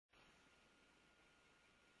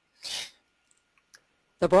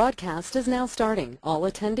The broadcast is now starting. All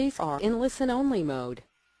attendees are in listen-only mode.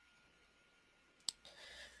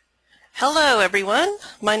 Hello, everyone.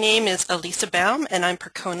 My name is Elisa Baum, and I'm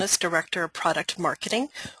Percona's Director of Product Marketing.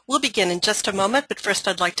 We'll begin in just a moment, but first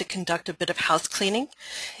I'd like to conduct a bit of house cleaning.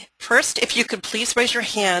 First, if you could please raise your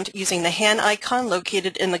hand using the hand icon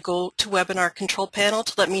located in the GoToWebinar control panel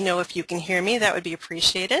to let me know if you can hear me. That would be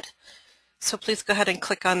appreciated. So please go ahead and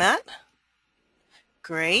click on that.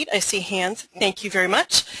 Great, I see hands. Thank you very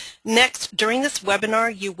much. Next, during this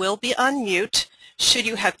webinar, you will be on mute. Should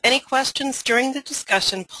you have any questions during the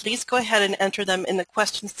discussion, please go ahead and enter them in the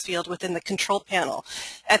questions field within the control panel.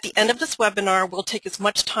 At the end of this webinar, we'll take as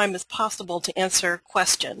much time as possible to answer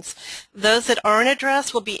questions. Those that aren't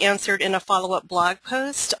addressed will be answered in a follow-up blog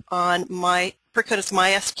post on Percona's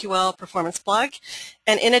MySQL performance blog.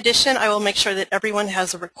 And in addition, I will make sure that everyone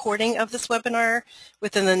has a recording of this webinar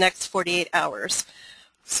within the next 48 hours.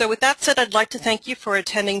 So with that said, I'd like to thank you for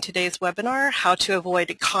attending today's webinar, How to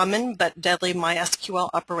Avoid Common but Deadly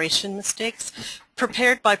MySQL Operation Mistakes,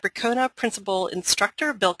 prepared by Percona Principal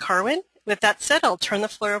Instructor Bill Carwin. With that said, I'll turn the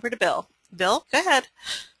floor over to Bill. Bill, go ahead.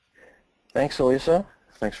 Thanks, Elisa.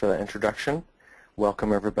 Thanks for that introduction.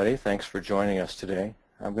 Welcome, everybody. Thanks for joining us today.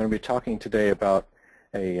 I'm going to be talking today about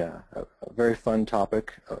a very fun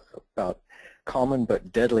topic about common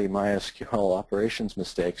but deadly MySQL operations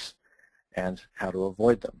mistakes and how to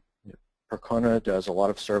avoid them. Percona does a lot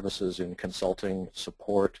of services in consulting,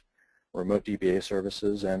 support, remote DBA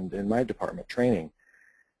services, and in my department, training.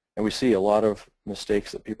 And we see a lot of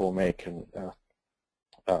mistakes that people make, and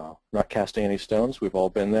not casting any stones. We've all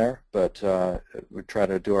been there, but we try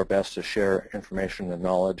to do our best to share information and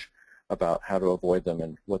knowledge about how to avoid them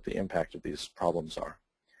and what the impact of these problems are.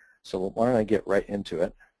 So why don't I get right into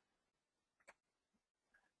it.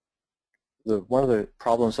 One of the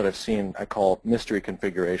problems that I've seen I call mystery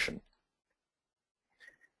configuration.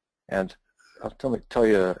 And I'll tell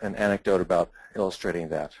you an anecdote about illustrating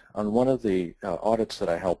that. On one of the audits that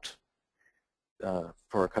I helped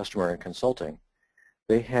for a customer in consulting,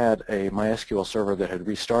 they had a MySQL server that had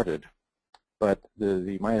restarted, but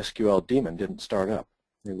the MySQL daemon didn't start up.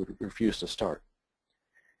 It would refuse to start.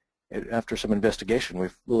 After some investigation, we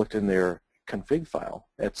looked in their config file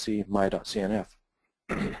at my.cnf.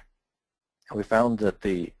 We found that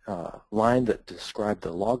the line that described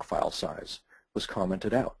the log file size was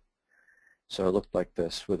commented out. So it looked like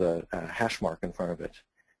this with a hash mark in front of it.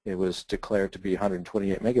 It was declared to be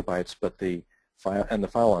 128 megabytes, but the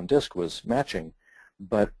file on disk was matching.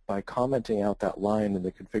 But by commenting out that line in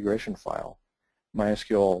the configuration file,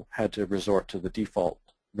 MySQL had to resort to the default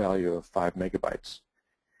value of 5 megabytes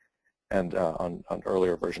and on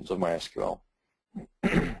earlier versions of MySQL.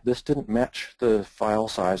 This didn't match the file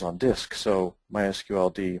size on disk, so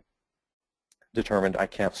MySQL determined I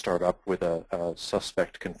can't start up with a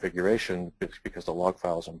suspect configuration because the log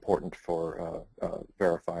file is important for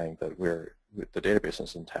verifying that the database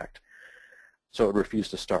is intact. So it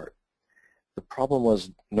refused to start. The problem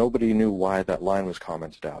was nobody knew why that line was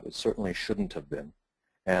commented out. It certainly shouldn't have been.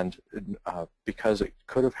 And because it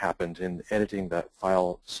could have happened in editing that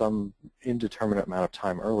file some indeterminate amount of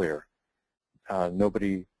time earlier,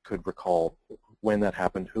 nobody could recall when that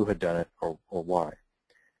happened, who had done it, or why.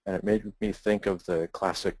 And it made me think of the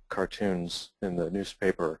classic cartoons in the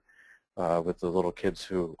newspaper with the little kids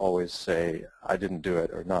who always say, I didn't do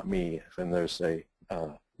it, or not me, and there's a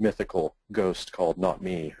mythical ghost called Not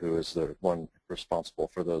Me who is the one responsible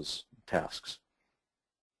for those tasks.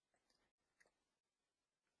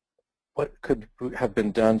 What could have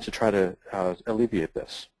been done to try to alleviate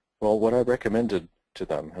this? Well, what I recommended to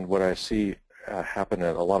them and what I see happen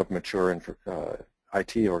at a lot of mature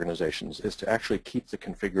IT organizations is to actually keep the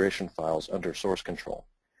configuration files under source control.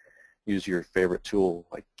 Use your favorite tool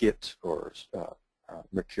like Git or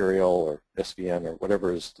Mercurial or SVN or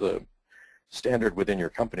whatever is the standard within your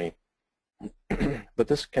company. But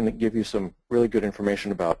this can give you some really good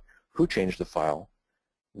information about who changed the file,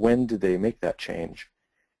 when did they make that change,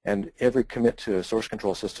 and every commit to a source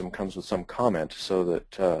control system comes with some comment so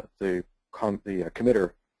that the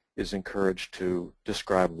committer is encouraged to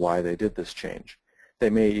describe why they did this change. They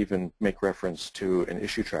may even make reference to an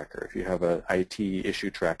issue tracker. If you have an IT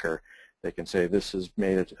issue tracker, they can say this has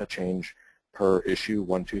made a change per issue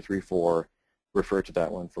 1, 2, 3, 4. Refer to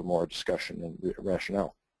that one for more discussion and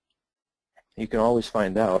rationale. You can always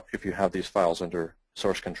find out if you have these files under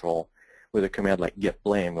source control with a command like get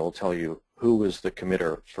blame. It will tell you who was the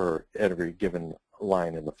committer for every given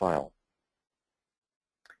line in the file.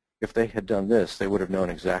 If they had done this, they would have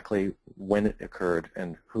known exactly when it occurred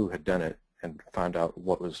and who had done it and found out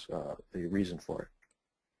what was the reason for it.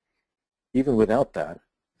 Even without that,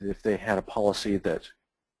 if they had a policy that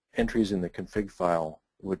entries in the config file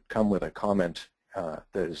would come with a comment that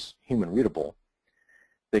is human readable,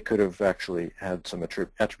 they could have actually had some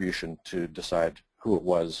attribution to decide who it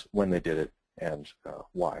was, when they did it, and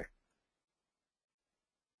why.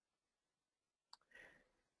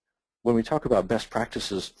 When we talk about best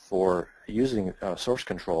practices for using source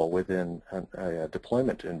control within a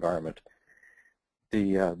deployment environment,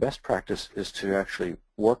 the best practice is to actually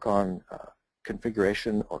work on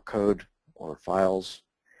configuration or code or files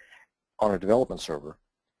on a development server.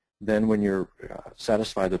 Then when you're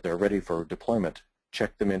satisfied that they're ready for deployment,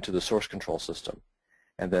 check them into the source control system.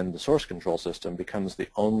 And then the source control system becomes the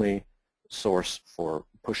only source for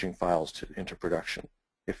pushing files into production.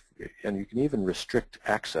 And you can even restrict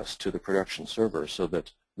access to the production server so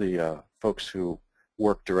that the folks who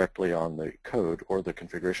work directly on the code or the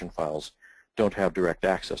configuration files don't have direct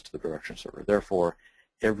access to the production server. Therefore,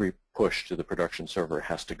 every push to the production server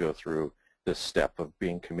has to go through this step of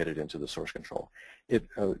being committed into the source control. It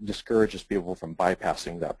discourages people from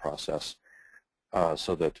bypassing that process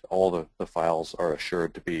so that all the files are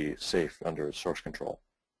assured to be safe under source control.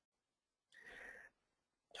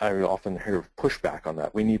 I often hear pushback on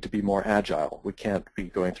that. We need to be more agile. We can't be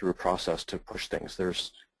going through a process to push things.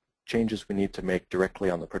 There's changes we need to make directly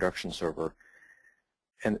on the production server.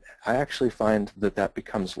 And I actually find that that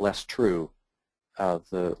becomes less true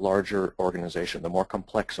the larger organization, the more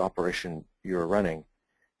complex operation you're running.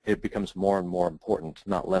 It becomes more and more important,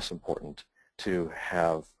 not less important, to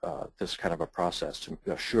have this kind of a process to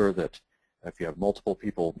assure that if you have multiple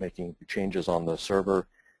people making changes on the server,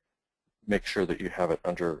 make sure that you have it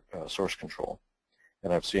under source control.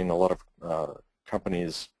 And I've seen a lot of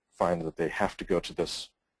companies find that they have to go to this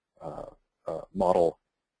model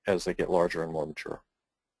as they get larger and more mature.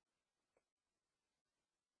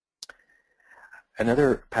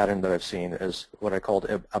 Another pattern that I've seen is what I called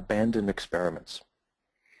abandoned experiments.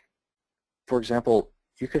 For example,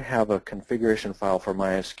 you could have a configuration file for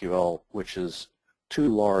MySQL which is too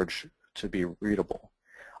large to be readable.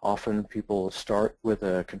 Often people start with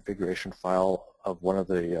a configuration file of one of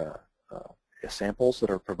the samples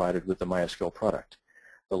that are provided with the MySQL product.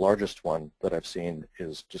 The largest one that I've seen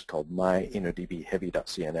is just called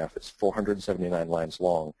myinodbheavy.cnf. It's 479 lines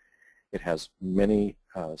long. It has many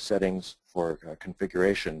settings for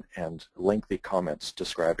configuration and lengthy comments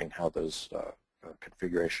describing how those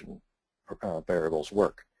configuration variables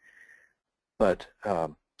work. But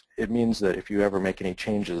it means that if you ever make any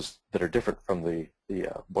changes that are different from the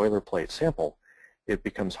boilerplate sample, it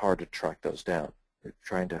becomes hard to track those down. You're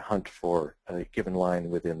trying to hunt for a given line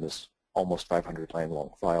within this almost 500-line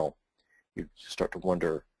long file. You start to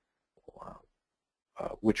wonder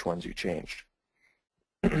which ones you changed.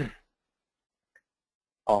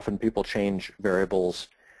 Often people change variables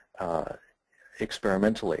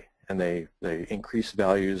experimentally, and they increase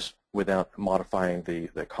values without modifying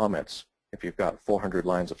the comments. If you've got 400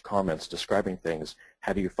 lines of comments describing things,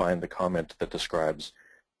 how do you find the comment that describes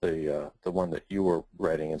the one that you were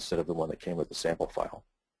writing instead of the one that came with the sample file?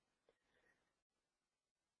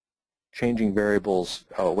 Changing variables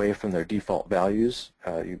away from their default values,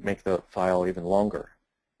 you make the file even longer.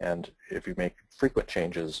 And if you make frequent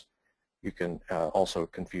changes, you can also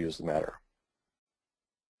confuse the matter.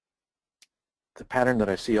 The pattern that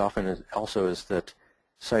I see often is that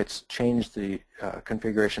sites change the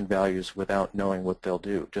configuration values without knowing what they'll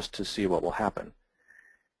do, just to see what will happen.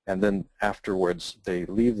 And then afterwards, they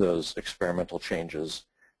leave those experimental changes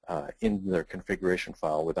in their configuration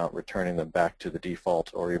file without returning them back to the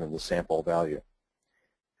default or even the sample value.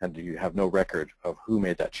 And you have no record of who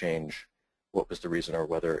made that change, what was the reason, or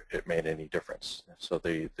whether it made any difference. So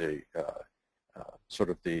the sort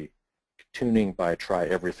of the tuning by try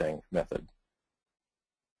everything method.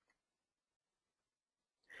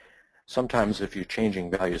 Sometimes if you're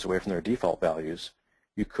changing values away from their default values,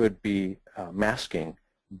 you could be masking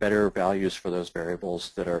better values for those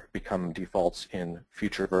variables that are become defaults in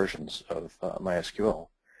future versions of MySQL.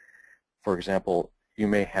 For example, you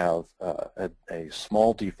may have a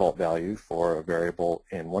small default value for a variable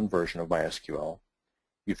in one version of MySQL.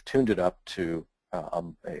 You've tuned it up to a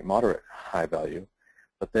moderate high value,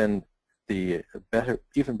 but then the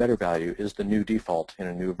even better value is the new default in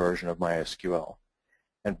a new version of MySQL.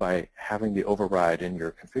 And by having the override in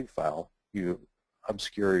your config file, you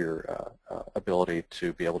obscure your ability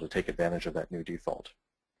to be able to take advantage of that new default.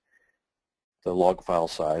 The log file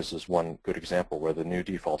size is one good example where the new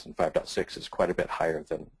default in 5.6 is quite a bit higher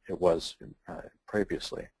than it was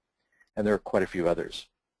previously. And there are quite a few others.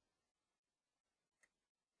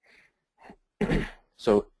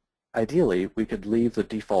 So ideally, we could leave the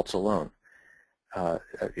defaults alone.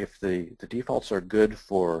 If the defaults are good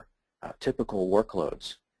for typical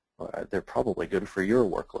workloads, they're probably good for your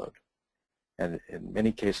workload. And in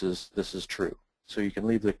many cases, this is true. So you can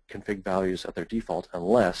leave the config values at their default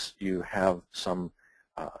unless you have some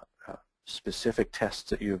specific tests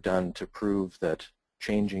that you have done to prove that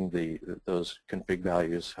changing those config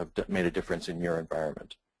values have made a difference in your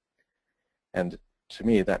environment. And to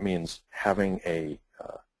me, that means having a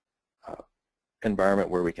environment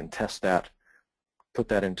where we can test that, put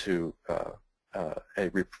that into a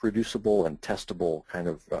reproducible and testable kind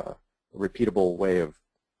of repeatable way of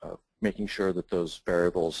making sure that those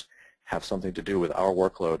variables have something to do with our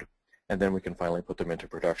workload, and then we can finally put them into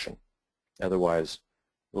production. Otherwise,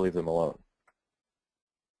 we'll leave them alone.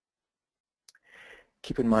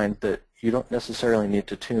 Keep in mind that you don't necessarily need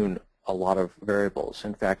to tune a lot of variables.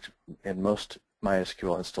 In fact, in most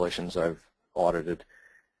MySQL installations I've audited,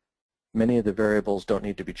 many of the variables don't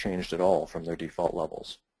need to be changed at all from their default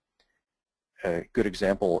levels. A good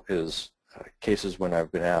example is cases when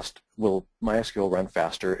I've been asked, will MySQL run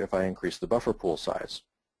faster if I increase the buffer pool size?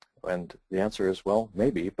 And the answer is, well,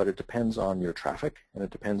 maybe, but it depends on your traffic and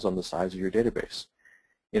it depends on the size of your database.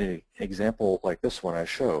 In an example like this one I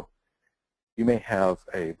show, you may have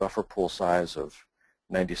a buffer pool size of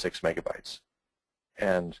 96 megabytes.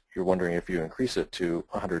 And you're wondering if you increase it to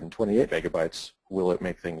 128 megabytes, will it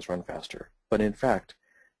make things run faster? But in fact,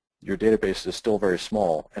 your database is still very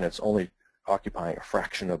small and it's only occupying a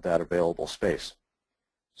fraction of that available space.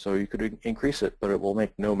 So you could increase it, but it will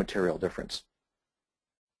make no material difference.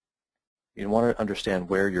 You want to understand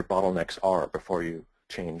where your bottlenecks are before you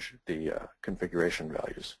change the configuration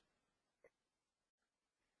values.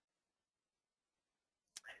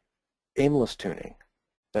 Aimless tuning,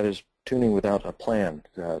 that is tuning without a plan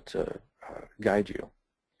to guide you.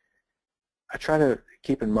 I try to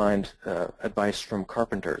keep in mind advice from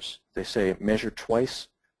carpenters. They say measure twice,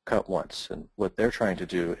 cut once, and what they're trying to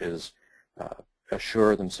do is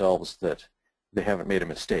assure themselves that they haven't made a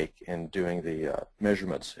mistake in doing the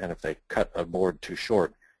measurements, and if they cut a board too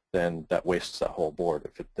short, then that wastes that whole board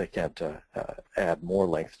if they can't add more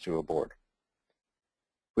length to a board.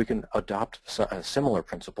 We can adopt a similar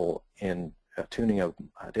principle in tuning a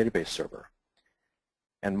database server.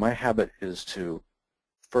 And my habit is to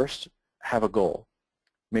first have a goal.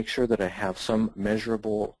 Make sure that I have some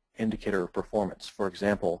measurable indicator of performance. For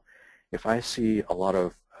example, if I see a lot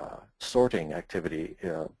of sorting activity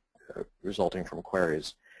resulting from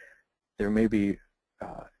queries, there may be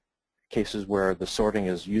cases where the sorting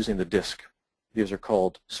is using the disk. These are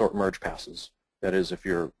called sort merge passes. That is, if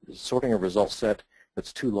you're sorting a result set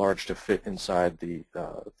that's too large to fit inside the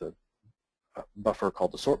buffer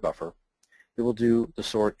called the sort buffer, it will do the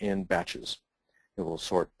sort in batches. It will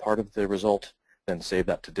sort part of the result, then save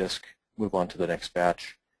that to disk, move on to the next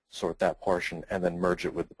batch, sort that portion, and then merge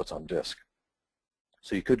it with what's on disk.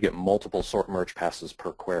 So you could get multiple sort merge passes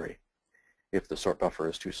per query if the sort buffer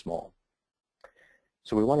is too small.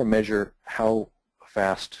 So we want to measure how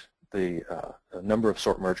fast the number of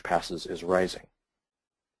sort merge passes is rising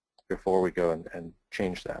before we go and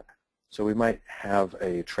change that. So we might have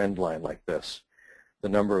a trend line like this. The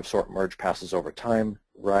number of sort merge passes over time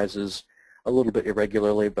rises a little bit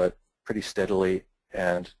irregularly, but pretty steadily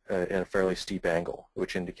and in a fairly steep angle,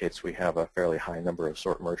 which indicates we have a fairly high number of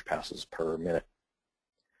sort merge passes per minute.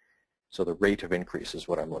 So the rate of increase is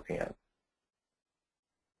what I'm looking at.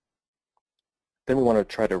 Then we want to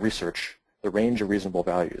try to research the range of reasonable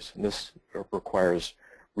values. And this requires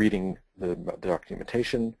reading the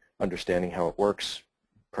documentation, understanding how it works,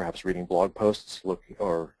 perhaps reading blog posts,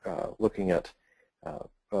 looking at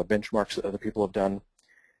benchmarks that other people have done.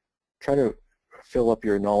 Try to fill up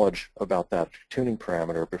your knowledge about that tuning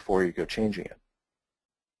parameter before you go changing it.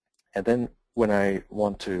 And then when I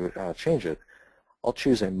want to change it, I'll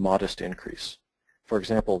choose a modest increase. For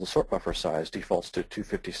example, the sort buffer size defaults to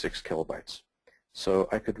 256 kilobytes. So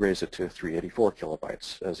I could raise it to 384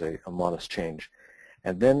 kilobytes as a modest change.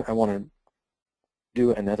 And then I want to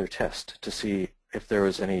do another test to see if there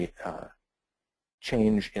was any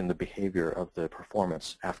change in the behavior of the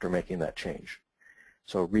performance after making that change.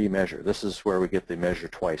 So remeasure. This is where we get the measure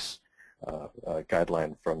twice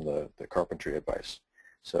guideline from the carpentry advice.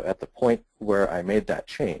 So at the point where I made that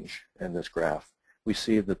change in this graph, we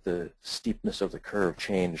see that the steepness of the curve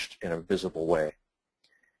changed in a visible way.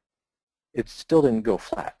 It still didn't go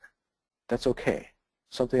flat. That's okay.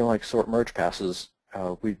 Something like sort merge passes,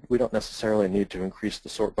 we don't necessarily need to increase the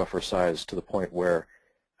sort buffer size to the point where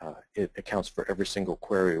it accounts for every single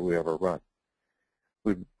query we ever run.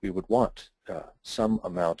 We would want some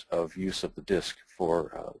amount of use of the disk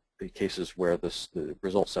for the cases where the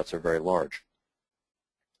result sets are very large.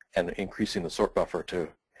 And increasing the sort buffer to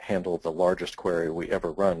handle the largest query we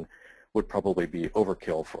ever run would probably be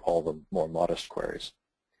overkill for all the more modest queries.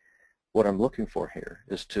 What I'm looking for here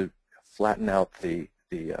is to flatten out the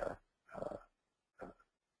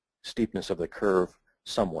steepness of the curve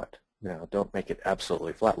somewhat. Now, don't make it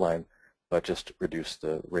absolutely flatline, but just reduce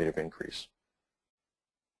the rate of increase.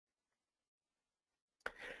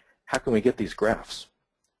 How can we get these graphs?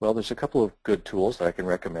 Well, there's a couple of good tools that I can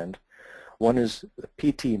recommend. One is the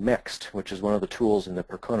PT Mext, which is one of the tools in the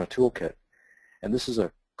Percona toolkit. And this is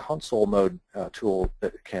a console mode tool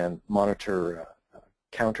that can monitor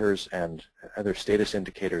counters and other status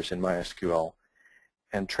indicators in MySQL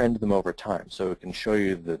and trend them over time. So it can show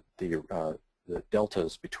you the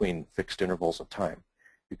deltas between fixed intervals of time.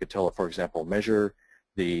 You could tell it, for example, measure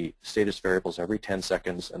the status variables every 10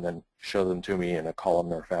 seconds and then show them to me in a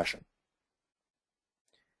columnar fashion.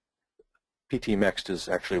 PT Mext is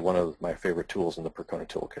actually one of my favorite tools in the Percona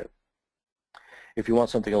toolkit. If you want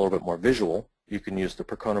something a little bit more visual, you can use the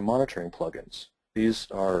Percona monitoring plugins. These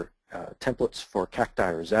are templates for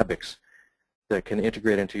cacti or Zabbix that can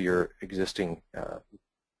integrate into your existing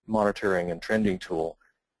monitoring and trending tool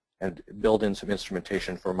and build in some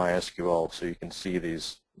instrumentation for MySQL so you can see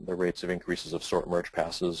the rates of increases of sort merge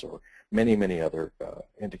passes or many other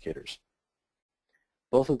indicators.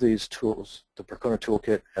 Both of these tools, the Percona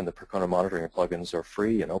toolkit and the Percona monitoring plugins, are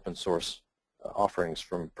free and open source offerings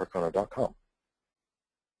from Percona.com.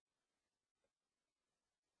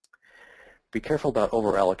 Be careful about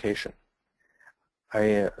over-allocation.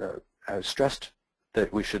 I stressed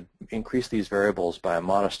that we should increase these variables by a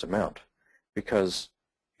modest amount because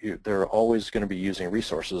they're always going to be using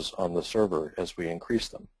resources on the server as we increase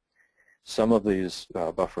them. Some of these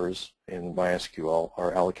buffers in MySQL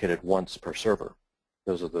are allocated once per server.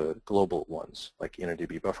 Those are the global ones, like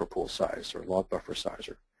InnoDB buffer pool size or log buffer size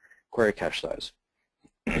or query cache size.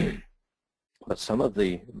 But some of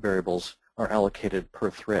the variables are allocated per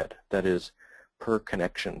thread, that is, per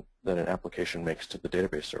connection that an application makes to the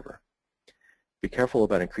database server. Be careful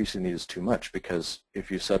about increasing these too much because if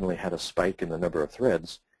you suddenly had a spike in the number of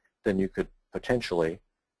threads, then you could potentially,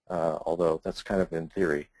 although that's kind of in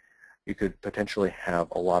theory, you could potentially have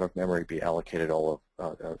a lot of memory be allocated all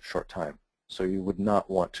of a short time. So you would not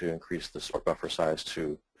want to increase the sort buffer size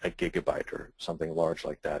to a gigabyte or something large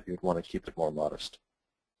like that. You'd want to keep it more modest.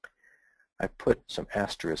 I put some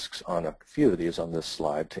asterisks on a few of these on this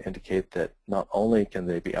slide to indicate that not only can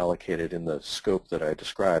they be allocated in the scope that I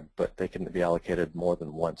described, but they can be allocated more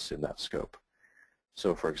than once in that scope.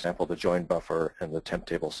 So for example, the join buffer and the temp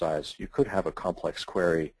table size, you could have a complex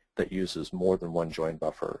query that uses more than one join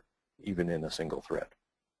buffer even in a single thread.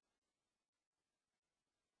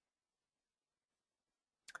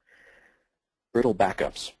 Brittle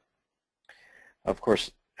backups. Of course,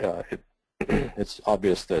 it's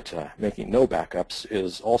obvious that making no backups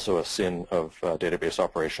is also a sin of database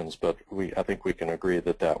operations, but I think we can agree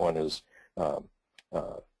that that one is the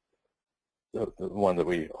one that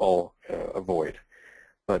we all avoid.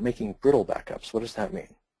 But making brittle backups, what does that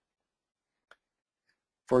mean?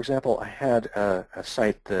 For example, I had a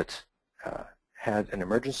site that had an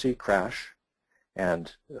emergency crash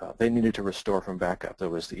and they needed to restore from backup. That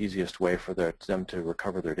was the easiest way for them to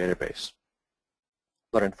recover their database.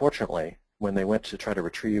 But unfortunately, when they went to try to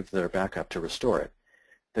retrieve their backup to restore it,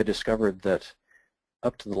 they discovered that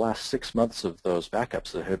up to the last 6 months of those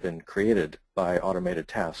backups that had been created by automated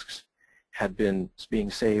tasks had been being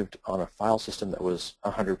saved on a file system that was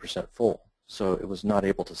 100% full. So it was not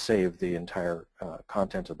able to save the entire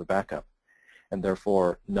content of the backup. And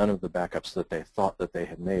therefore, none of the backups that they thought that they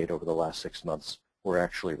had made over the last 6 months were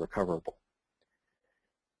actually recoverable.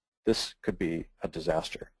 This could be a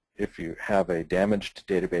disaster. If you have a damaged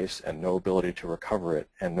database and no ability to recover it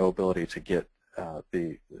and no ability to get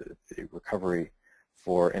the recovery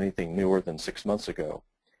for anything newer than 6 months ago,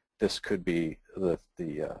 this could be the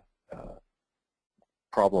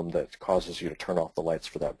problem that causes you to turn off the lights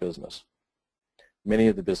for that business. Many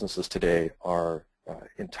of the businesses today are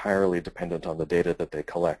entirely dependent on the data that they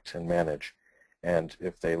collect and manage, and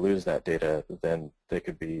if they lose that data, then they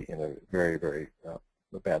could be in a very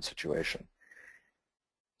bad situation.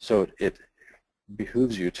 So it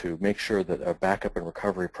behooves you to make sure that a backup and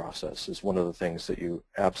recovery process is one of the things that you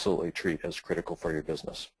absolutely treat as critical for your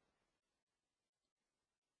business.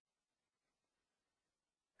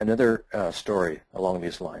 Another story along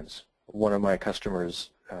these lines. One of my customers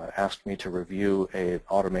asked me to review an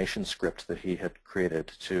automation script that he had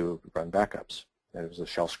created to run backups. It was a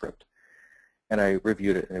shell script. And I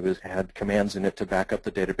reviewed it, and it had commands in it to back up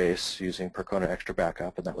the database using Percona Extra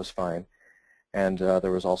Backup, and that was fine. And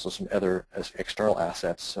there was also some other external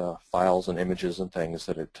assets, files and images and things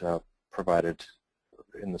that it provided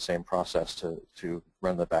in the same process to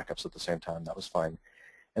run the backups at the same time. That was fine.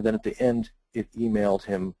 And then at the end, it emailed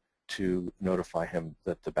him to notify him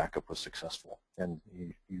that the backup was successful. And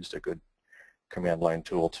he used a good command line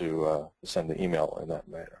tool to send the email in that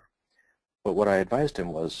manner. But what I advised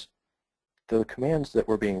him was the commands that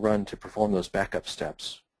were being run to perform those backup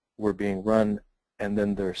steps were being run, and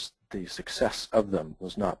then the success of them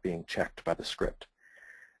was not being checked by the script.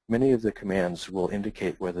 Many of the commands will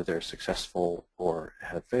indicate whether they're successful or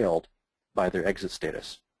have failed by their exit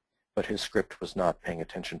status, but his script was not paying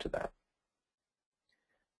attention to that.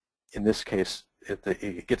 In this case,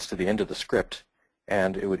 it gets to the end of the script,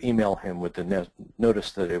 and it would email him with the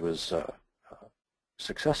notice that it was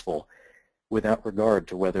successful without regard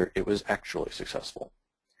to whether it was actually successful.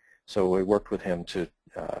 So we worked with him to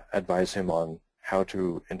advise him on how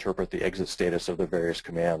to interpret the exit status of the various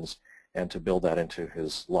commands and to build that into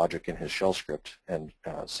his logic in his shell script and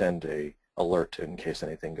send a alert in case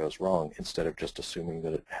anything goes wrong, instead of just assuming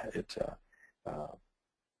that it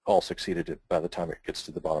all succeeded by the time it gets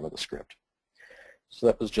to the bottom of the script. So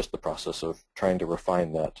that was just the process of trying to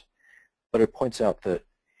refine that. But it points out that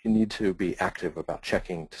you need to be active about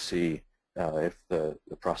checking to see if the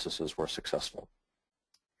processes were successful.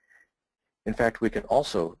 In fact, we can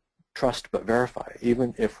also trust but verify.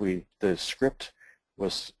 Even if the script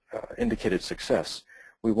was indicated success,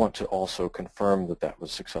 we want to also confirm that that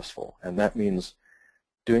was successful. And that means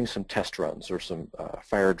doing some test runs or some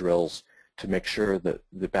fire drills to make sure that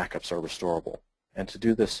the backups are restorable. And to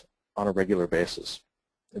do this on a regular basis,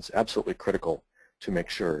 it's absolutely critical to make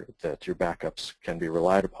sure that your backups can be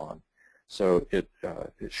relied upon. So it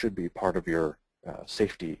should be part of your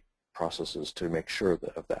safety processes to make sure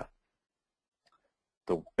of that.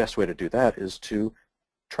 The best way to do that is to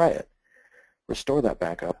try it. Restore that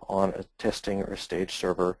backup on a testing or stage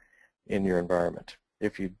server in your environment.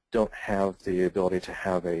 If you don't have the ability to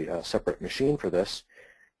have a separate machine for this,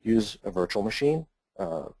 use a virtual machine,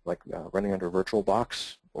 like running under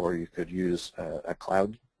VirtualBox, or you could use a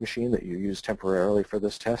cloud machine that you use temporarily for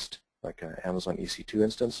this test, like an Amazon EC2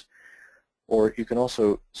 instance. Or you can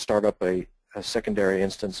also start up a secondary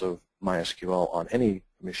instance of MySQL on any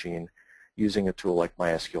machine using a tool like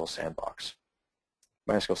MySQL Sandbox.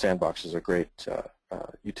 MySQL Sandbox is a great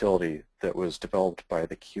utility that was developed by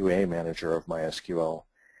the QA manager of MySQL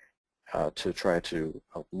to try to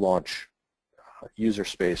launch user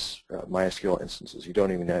space MySQL instances. You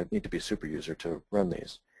don't even need to be a super user to run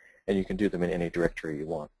these, and you can do them in any directory you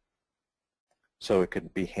want. So it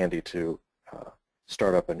could be handy to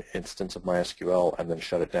start up an instance of MySQL and then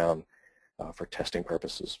shut it down for testing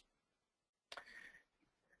purposes.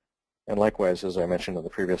 And likewise, as I mentioned on the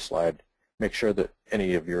previous slide, make sure that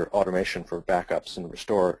any of your automation for backups and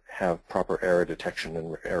restore have proper error detection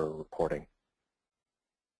and error reporting.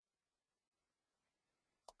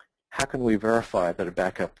 How can we verify that a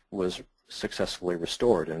backup was successfully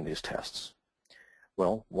restored in these tests?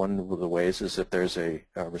 Well, one of the ways is if there's a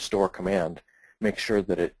restore command, make sure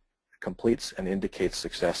that it completes and indicates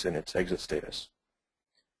success in its exit status.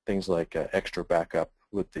 Things like extra backup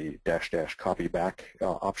with the -- copy back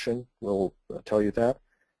option will tell you that.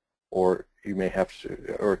 Or you may have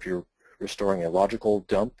to, or if you're restoring a logical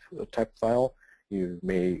dump type file, you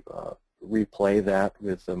may replay that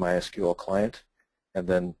with the MySQL client and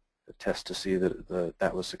then test to see that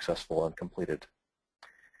that was successful and completed.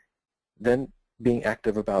 Then being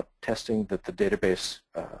active about testing that the database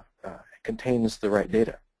contains the right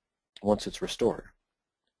data once it's restored.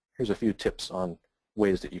 Here's a few tips on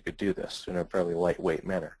ways that you could do this in a fairly lightweight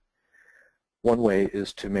manner. One way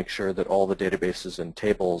is to make sure that all the databases and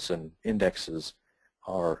tables and indexes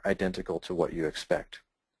are identical to what you expect.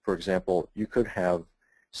 For example, you could have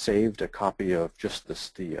saved a copy of just the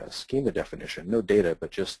schema definition, no data,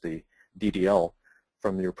 but just the DDL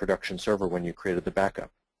from your production server when you created the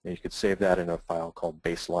backup. And you could save that in a file called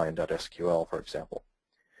baseline.sql, for example.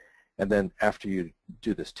 And then after you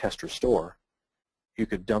do this test restore, you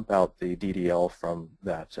could dump out the DDL from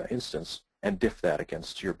that instance and diff that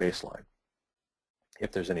against your baseline.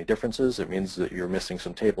 If there's any differences, it means that you're missing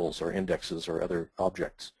some tables or indexes or other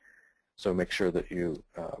objects. So make sure that you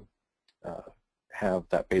have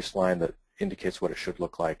that baseline that indicates what it should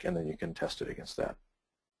look like, and then you can test it against that.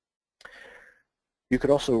 You could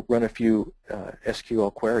also run a few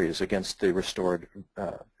SQL queries against the restored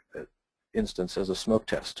instance as a smoke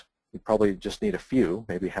test. You probably just need a few,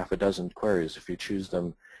 maybe half a dozen queries if you choose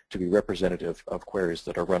them to be representative of queries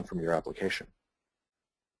that are run from your application.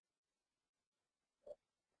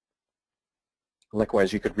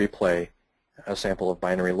 Likewise, you could replay a sample of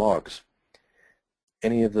binary logs.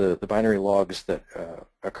 Any of the binary logs that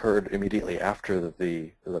occurred immediately after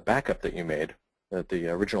the backup that you made the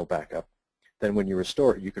original backup, then when you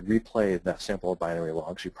restore it, you could replay that sample of binary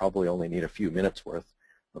logs. You probably only need a few minutes worth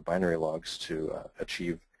of binary logs to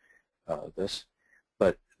achieve this.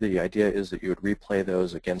 But the idea is that you would replay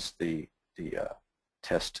those against the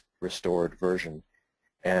test restored version,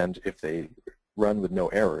 and if they run with no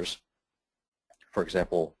errors, for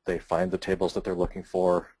example, they find the tables that they're looking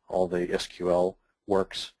for, all the SQL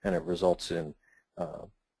works, and it results in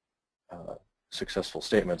successful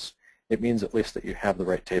statements, it means at least that you have the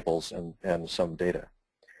right tables and some data.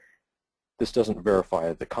 This doesn't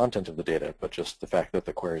verify the content of the data, but just the fact that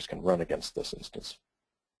the queries can run against this instance.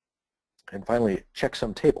 And finally,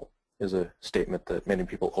 checksum table is a statement that many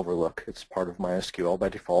people overlook. It's part of MySQL by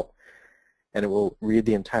default, and it will read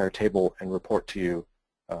the entire table and report to you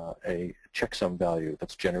a checksum value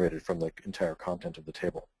that's generated from the entire content of the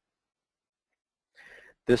table.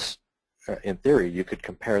 This, in theory, you could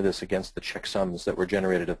compare this against the checksums that were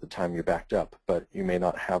generated at the time you backed up, but you may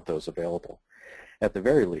not have those available. At the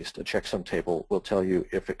very least, a checksum table will tell you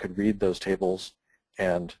if it could read those tables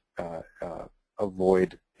and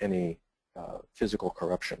avoid any physical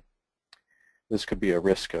corruption. This could be a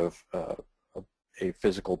risk of a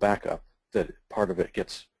physical backup, that part of it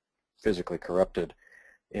gets physically corrupted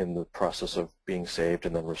in the process of being saved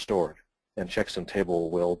and then restored. And checksum table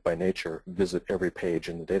will, by nature, visit every page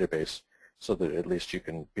in the database so that at least you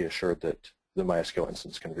can be assured that the MySQL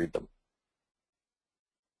instance can read them.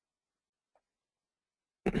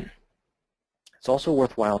 It's also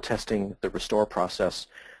worthwhile testing the restore process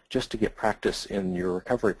just to get practice in your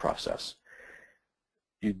recovery process.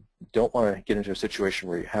 You don't want to get into a situation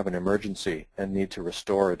where you have an emergency and need to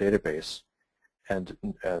restore a database and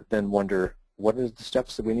then wonder, what are the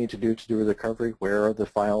steps that we need to do the recovery? Where are the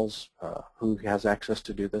files? Who has access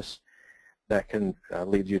to do this? That can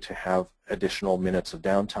lead you to have additional minutes of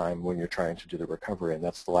downtime when you're trying to do the recovery, and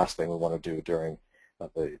that's the last thing we want to do during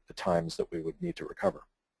the times that we would need to recover.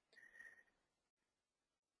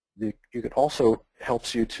 It also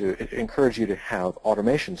helps you to encourage you to have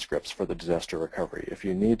automation scripts for the disaster recovery. If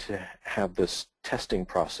you need to have this testing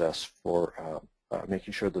process for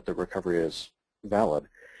making sure that the recovery is valid,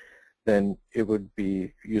 then it would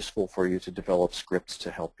be useful for you to develop scripts to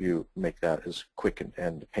help you make that as quick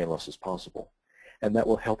and painless as possible. And that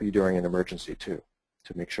will help you during an emergency too,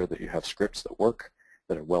 to make sure that you have scripts that work,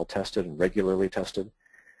 that are well tested and regularly tested,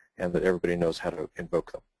 and that everybody knows how to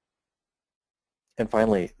invoke them. And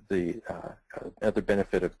finally, the other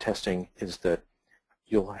benefit of testing is that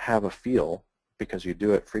you'll have a feel, because you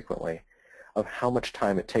do it frequently, of how much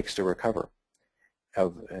time it takes to recover,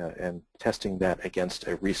 and testing that against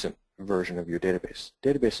a recent version of your database.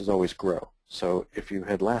 Databases always grow, so if you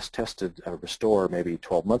had last tested a restore maybe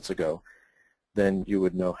 12 months ago, then you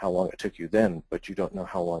would know how long it took you then, but you don't know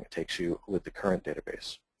how long it takes you with the current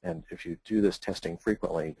database. And if you do this testing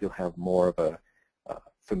frequently, you'll have more of a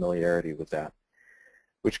familiarity with that,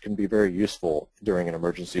 which can be very useful during an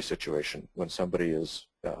emergency situation when somebody is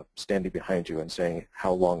standing behind you and saying,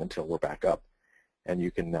 how long until we're back up? And you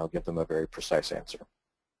can now give them a very precise answer.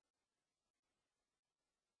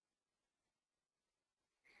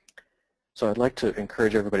 So I'd like to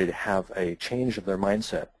encourage everybody to have a change of their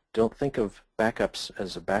mindset. Don't think of backups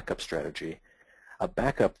as a backup strategy. A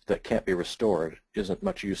backup that can't be restored isn't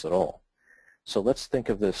much use at all. So let's think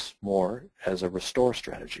of this more as a restore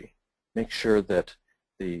strategy. Make sure that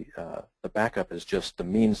the backup is just the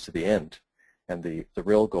means to the end, and the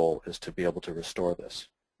real goal is to be able to restore this.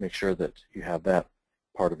 Make sure that you have that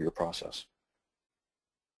part of your process.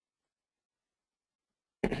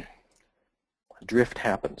 Drift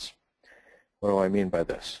happens. What do I mean by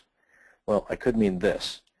this? Well, I could mean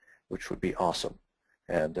this, which would be awesome,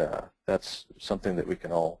 and that's something that we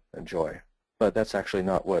can all enjoy. But that's actually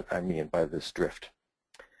not what I mean by this drift.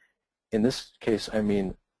 In this case, I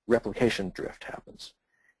mean replication drift happens.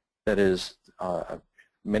 That is,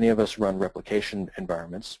 many of us run replication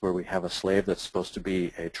environments where we have a slave that's supposed to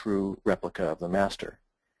be a true replica of the master.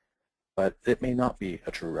 But it may not be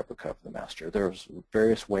a true replica of the master. There's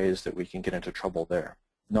various ways that we can get into trouble there.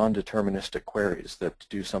 Non-deterministic queries that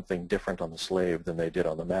do something different on the slave than they did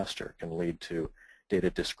on the master can lead to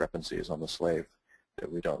data discrepancies on the slave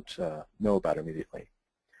that we don't know about immediately.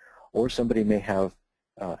 Or somebody may have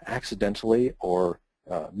accidentally or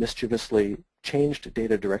mischievously changed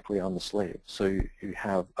data directly on the slave. So you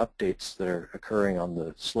have updates that are occurring on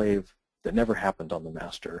the slave that never happened on the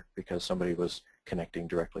master because somebody was connecting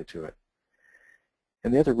directly to it.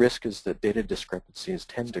 And the other risk is that data discrepancies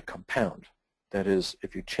tend to compound. That is,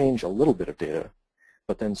 if you change a little bit of data,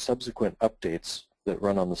 but then subsequent updates that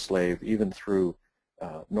run on the slave, even through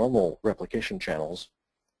normal replication channels,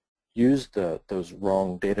 use those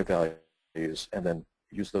wrong data values values and then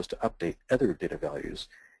use those to update other data values,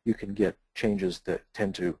 you can get changes that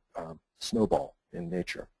tend to snowball in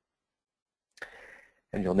nature.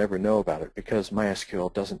 And you'll never know about it because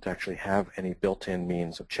MySQL doesn't actually have any built-in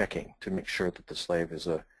means of checking to make sure that the slave is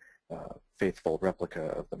a faithful replica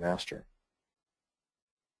of the master.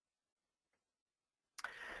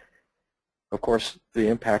 Of course, the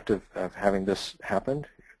impact of having this happen,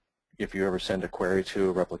 if you ever send a query to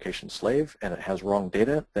a replication slave and it has wrong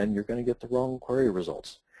data, then you're going to get the wrong query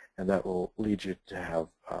results. And that will lead you to have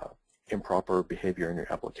improper behavior in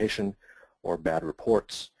your application or bad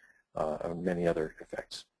reports and many other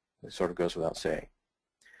effects. It sort of goes without saying.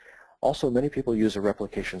 Also, many people use a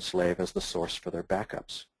replication slave as the source for their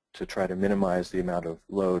backups to try to minimize the amount of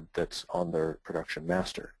load that's on their production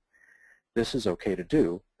master. This is okay to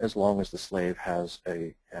do as long as the slave has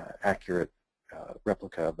a accurate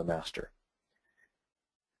replica of the master.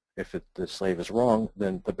 If the slave is wrong,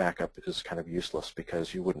 then the backup is kind of useless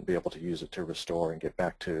because you wouldn't be able to use it to restore and get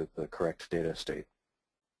back to the correct data state.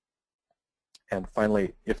 And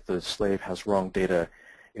finally, if the slave has wrong data,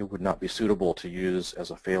 it would not be suitable to use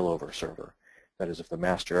as a failover server. That is, if the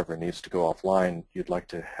master ever needs to go offline, you'd like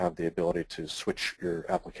to have the ability to switch your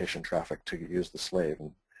application traffic to use the slave,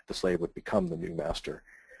 and the slave would become the new master.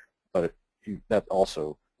 But that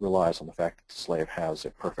also relies on the fact that the slave has a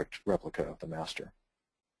perfect replica of the master.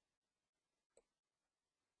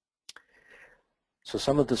 So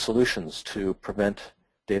some of the solutions to prevent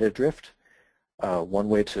data drift, one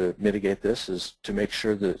way to mitigate this is to make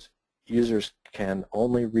sure that users can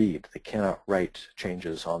only read, they cannot write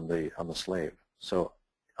changes on the slave. So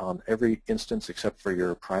on every instance except for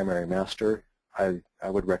your primary master, I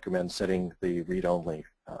would recommend setting the read-only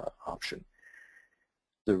option.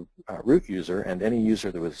 The root user and any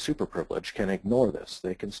user with super privilege can ignore this.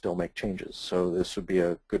 They can still make changes. So this would be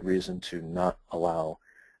a good reason to not allow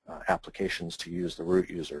applications to use the root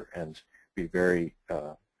user and be very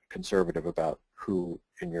conservative about who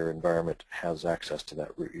in your environment has access to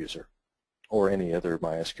that root user or any other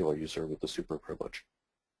MySQL user with the super privilege.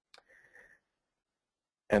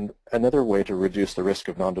 And another way to reduce the risk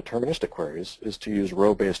of non-deterministic queries is to use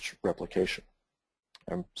row-based replication.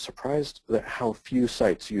 I'm surprised at how few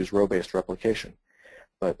sites use row-based replication,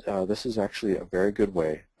 but this is actually a very good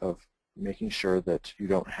way of making sure that you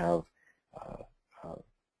don't have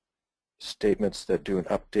statements that do an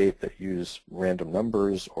update that use random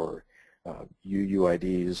numbers or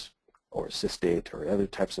UUIDs or sysdate or other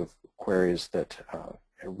types of queries that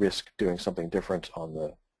risk doing something different on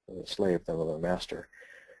the slave than on the master.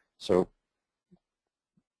 So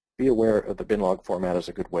be aware of the binlog format as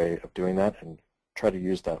a good way of doing that and try to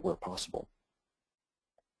use that where possible.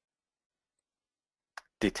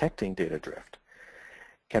 Detecting data drift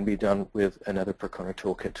can be done with another Percona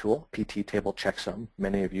toolkit tool, PT table checksum.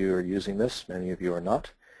 Many of you are using this, many of you are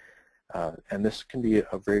not. And this can be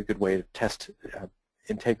a very good way to test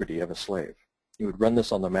integrity of a slave. You would run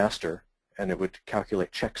this on the master and it would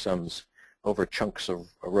calculate checksums over chunks of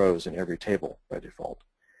rows in every table by default.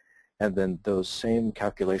 And then those same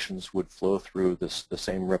calculations would flow through the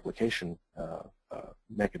same replication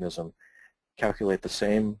mechanism, calculate the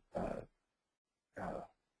same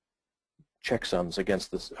checksums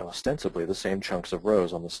against this, ostensibly the same chunks of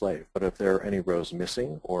rows on the slave. But if there are any rows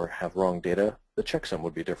missing or have wrong data, the checksum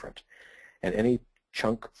would be different. And any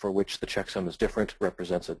chunk for which the checksum is different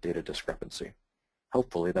represents a data discrepancy.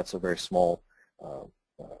 Hopefully that's a very small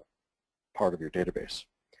part of your database.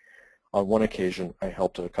 On one occasion, I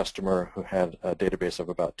helped a customer who had a database of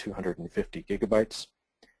about 250 gigabytes,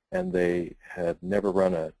 and they had never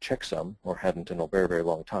run a checksum or hadn't in a very, very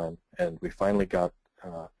long time. And we finally got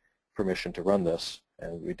permission to run this,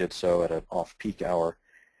 and we did so at an off-peak hour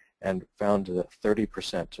and found that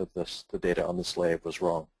 30% of the data on the slave was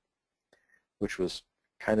wrong, which was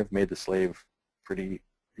kind of made the slave pretty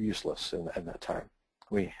useless in that time.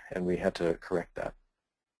 We had to correct that.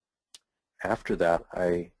 After that,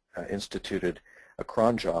 I instituted a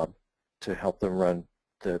cron job to help them run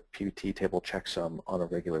the PT table checksum on a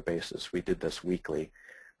regular basis. We did this weekly.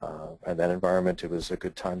 In that environment, it was a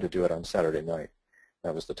good time to do it on Saturday night.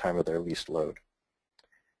 That was the time of their least load.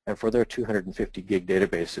 And for their 250 gig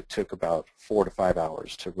database, it took about 4 to 5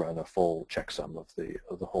 hours to run a full checksum of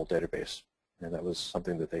the whole database. And that was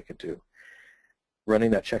something that they could do. Running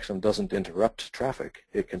that checksum doesn't interrupt traffic.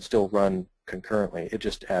 It can still run concurrently. It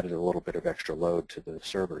just added a little bit of extra load to the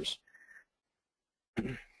servers.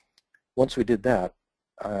 Once we did that,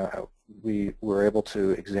 we were able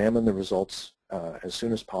to examine the results as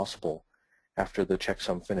soon as possible after the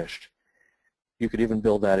checksum finished. You could even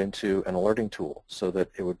build that into an alerting tool so that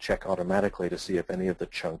it would check automatically to see if any of the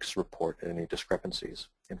chunks report any discrepancies.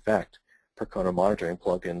 In fact, Percona monitoring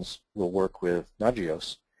plugins will work with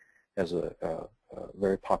Nagios as a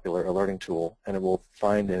very popular alerting tool, and it will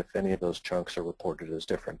find if any of those chunks are reported as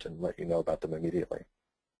different and let you know about them immediately.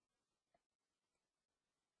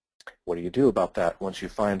 What do you do about that once you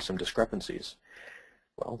find some discrepancies?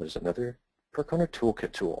 Well, there's another Percona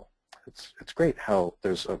Toolkit tool. It's great how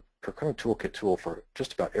there's a Percona Toolkit tool for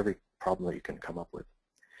just about every problem that you can come up with.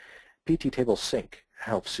 PT Table Sync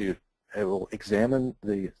helps you. It will examine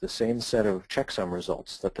the same set of checksum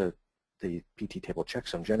results that the PT Table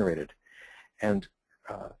checksum generated and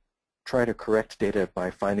try to correct data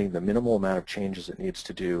by finding the minimal amount of changes it needs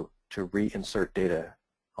to do to reinsert data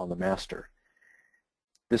on the master.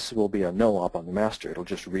 This will be a no-op on the master. It'll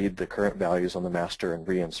just read the current values on the master and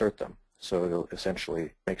reinsert them. So it'll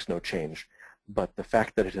essentially makes no change. But the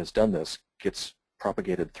fact that it has done this gets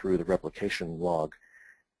propagated through the replication log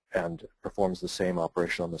and performs the same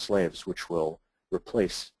operation on the slaves, which will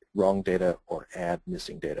replace wrong data or add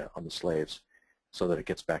missing data on the slaves so that it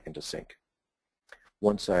gets back into sync.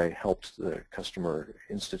 Once I helped the customer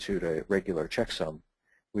institute a regular checksum,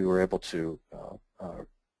 we were able to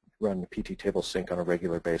run PT Table Sync on a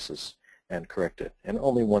regular basis and correct it. And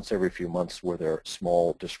only once every few months were there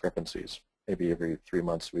small discrepancies. Maybe every 3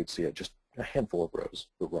 months we'd see just a handful of rows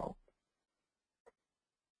were wrong.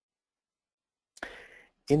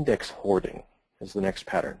 Index hoarding is the next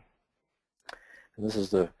pattern. And this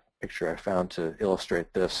is the picture I found to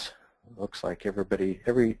illustrate this. It looks like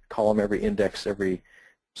every column, every index, every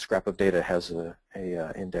scrap of data has a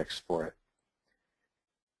index for it.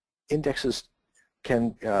 Indexes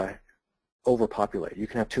can overpopulate. You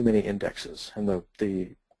can have too many indexes, and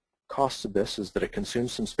the cost of this is that it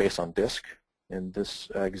consumes some space on disk. In this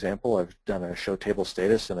example, I've done a show table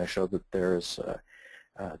status, and I showed that there's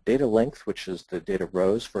data length, which is the data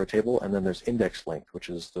rows for a table, and then there's index length, which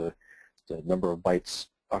is the number of bytes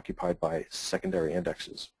occupied by secondary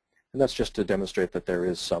indexes. And that's just to demonstrate that there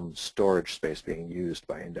is some storage space being used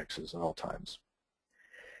by indexes at all times.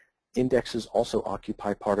 Indexes also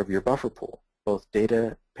occupy part of your buffer pool. Both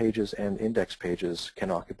data pages and index pages can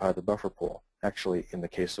occupy the buffer pool. Actually, in the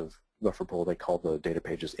case of buffer pool, they call the data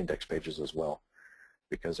pages index pages as well,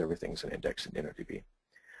 because everything's an index in InnoDB.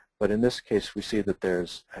 But in this case, we see that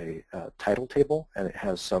there's a title table, and it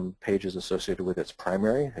has some pages associated with its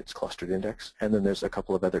primary, its clustered index, and then there's a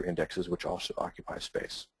couple of other indexes which also occupy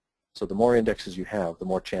space. So the more indexes you have, the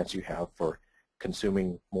more chance you have for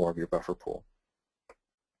consuming more of your buffer pool.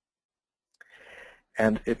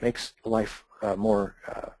 And it makes life more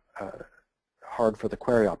hard for the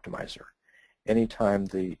query optimizer. Anytime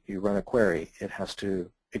you run a query, it has to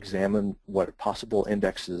examine what possible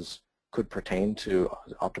indexes could pertain to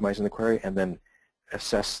optimizing the query, and then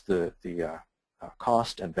assess the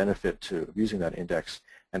cost and benefit to using that index,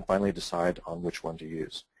 and finally decide on which one to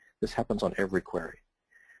use. This happens on every query.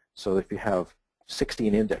 So if you have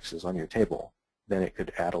 16 indexes on your table, then it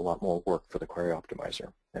could add a lot more work for the query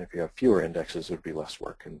optimizer. And if you have fewer indexes, it would be less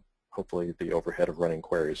work, and hopefully the overhead of running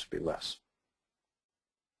queries would be less.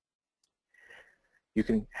 You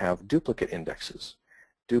can have duplicate indexes.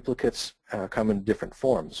 Duplicates come in different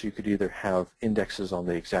forms. You could either have indexes on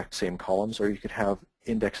the exact same columns, or you could have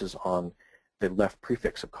indexes on the left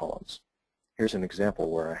prefix of columns. Here's an example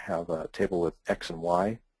where I have a table with X and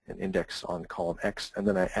Y, an index on column X, and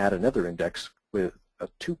then I add another index with a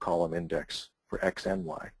 2-column index for X and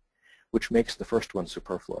Y, which makes the first one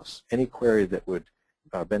superfluous. Any query that would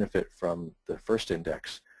benefit from the first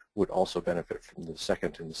index would also benefit from the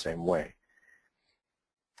second in the same way.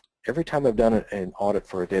 Every time I've done an audit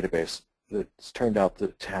for a database, it's turned out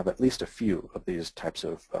to have at least a few of these types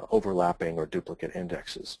of overlapping or duplicate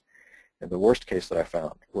indexes. And the worst case that I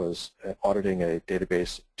found was auditing a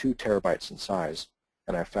database 2 terabytes in size,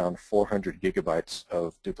 and I found 400 gigabytes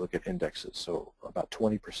of duplicate indexes, so about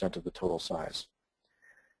 20% of the total size.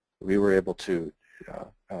 We were able to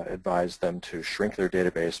advise them to shrink their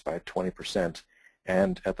database by 20%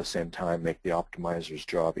 and at the same time make the optimizer's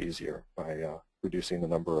job easier by reducing the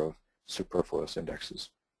number of superfluous indexes.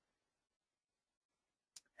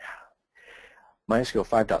 MySQL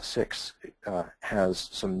 5.6 has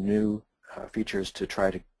some new features to try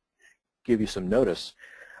to give you some notice,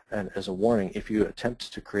 and as a warning, if you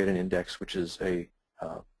attempt to create an index which is a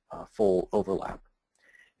full overlap,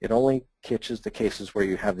 it only catches the cases where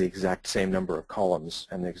you have the exact same number of columns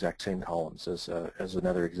and the exact same columns as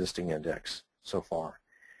another existing index so far,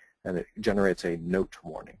 and it generates a note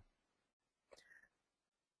warning.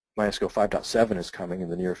 MySQL 5.7 is coming in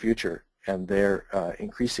the near future, and they're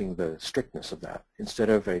increasing the strictness of that. Instead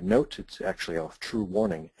of a note, it's actually a true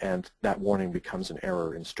warning, and that warning becomes an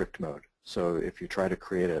error in strict mode. So if you try to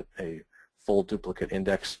create a full duplicate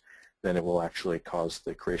index, then it will actually cause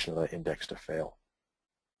the creation of that index to fail.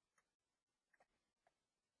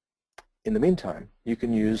 In the meantime, you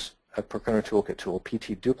can use a Percona Toolkit tool,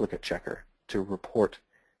 PT Duplicate Checker, to report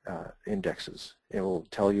indexes. It will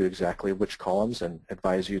tell you exactly which columns and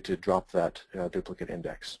advise you to drop that duplicate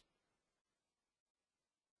index.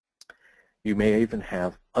 You may even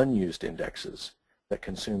have unused indexes that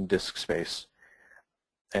consume disk space,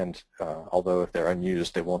 and although if they're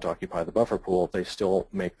unused they won't occupy the buffer pool, they still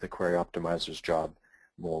make the query optimizer's job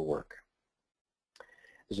more work.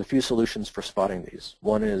 There's a few solutions for spotting these.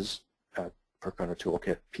 One is Percona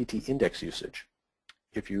Toolkit PT index usage.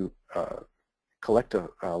 If you collect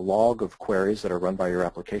a log of queries that are run by your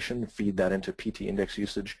application, feed that into PT index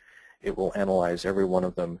usage, it will analyze every one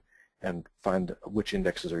of them and find which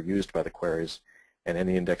indexes are used by the queries, and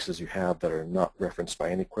any indexes you have that are not referenced by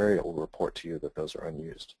any query, it will report to you that those are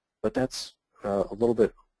unused. But that's a little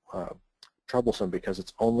bit troublesome because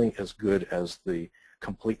it's only as good as the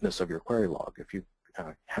completeness of your query log. If you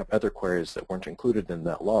have other queries that weren't included in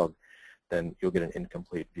that log, then you'll get an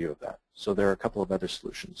incomplete view of that. So there are a couple of other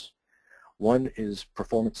solutions. One is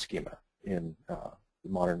performance schema in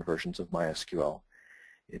modern versions of MySQL.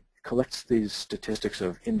 It collects these statistics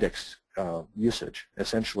of index usage,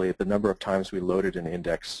 essentially the number of times we loaded an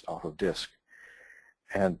index off of disk,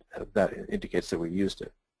 and that indicates that we used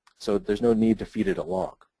it. So there's no need to feed it a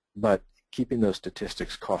log, but keeping those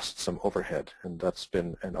statistics costs some overhead, and that's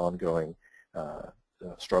been an ongoing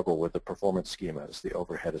struggle with the performance schemas, the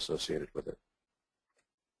overhead associated with it.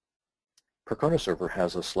 Percona Server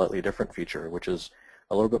has a slightly different feature, which is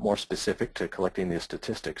a little bit more specific to collecting these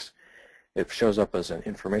statistics. It shows up as an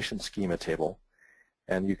information schema table,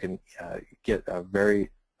 and you can get a very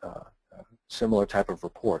similar type of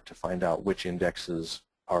report to find out which indexes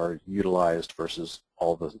are utilized versus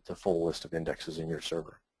all the full list of indexes in your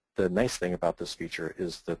server. The nice thing about this feature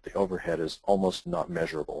is that the overhead is almost not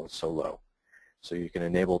measurable. It's so low. So you can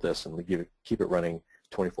enable this and keep it running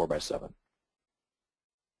 24/7.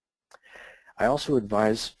 I also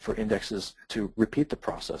advise for indexes to repeat the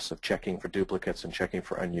process of checking for duplicates and checking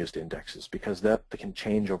for unused indexes, because that can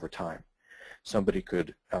change over time. Somebody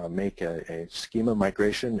could make a schema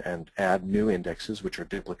migration and add new indexes which are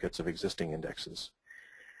duplicates of existing indexes.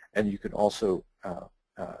 And you can also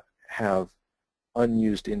have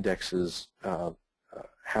unused indexes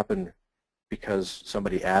happen because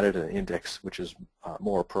somebody added an index which is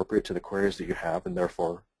more appropriate to the queries that you have, and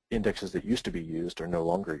therefore indexes that used to be used are no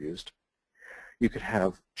longer used. You could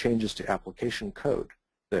have changes to application code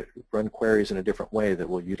that run queries in a different way that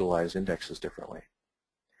will utilize indexes differently.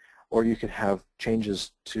 Or you could have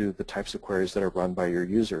changes to the types of queries that are run by your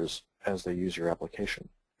users as they use your application.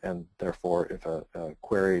 And therefore, if a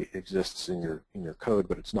query exists in your code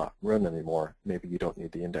but it's not run anymore, maybe you don't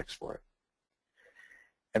need the index for it.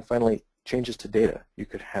 And finally, changes to data. You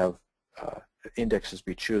could have indexes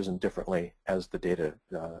be chosen differently as the data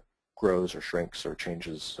grows or shrinks or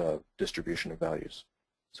changes distribution of values.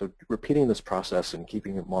 So repeating this process and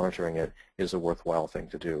monitoring it is a worthwhile thing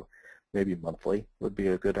to do. Maybe monthly would be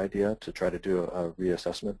a good idea to try to do a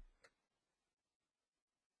reassessment.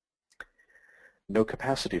 No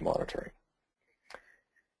capacity monitoring.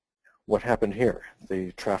 What happened here?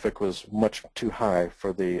 The traffic was much too high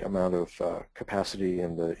for the amount of capacity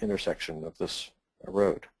in the intersection of this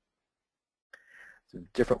road. There are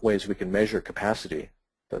different ways we can measure capacity,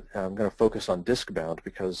 but I'm going to focus on disk bound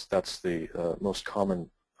because that's the most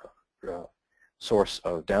common source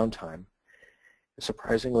of downtime.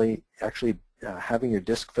 Surprisingly, actually having your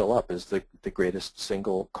disk fill up is the greatest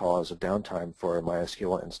single cause of downtime for a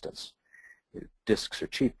MySQL instance. Disks are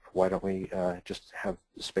cheap. Why don't we just have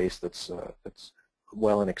space that's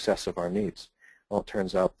well in excess of our needs? Well, it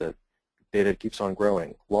turns out that data keeps on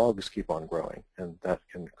growing, logs keep on growing, and that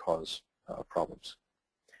can cause problems.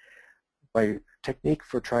 My technique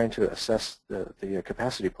for trying to assess the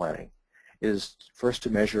capacity planning is first to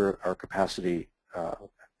measure our capacity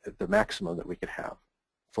at the maximum that we could have.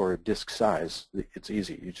 For disk size, it's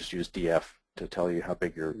easy. You just use df to tell you how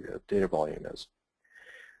big your data volume is.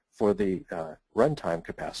 For the runtime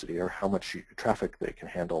capacity, or how much traffic they can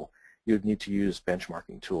handle, you'd need to use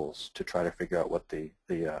benchmarking tools to try to figure out what the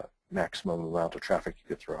maximum amount of traffic you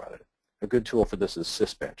could throw at it. A good tool for this is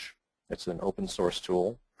sysbench. It's an open source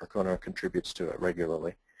tool. Percona contributes to it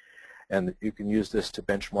regularly. And you can use this to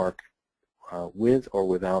benchmark with or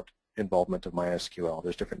without involvement of MySQL.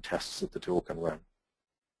 There's different tests that the tool can run.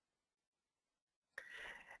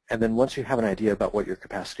 And then once you have an idea about what your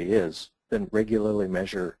capacity is, then regularly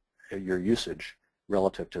measure your usage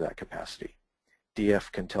relative to that capacity.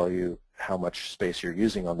 df can tell you how much space you're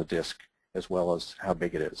using on the disk as well as how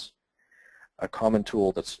big it is. A common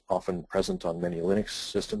tool that's often present on many Linux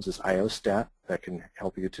systems is IOStat that can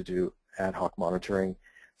help you to do ad hoc monitoring,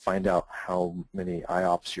 find out how many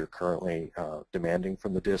IOPS you're currently demanding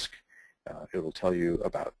from the disk. It will tell you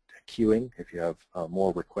about queuing if you have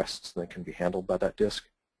more requests than can be handled by that disk.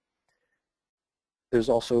 There's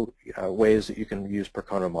also ways that you can use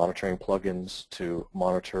Percona monitoring plugins to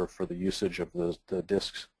monitor for the usage of the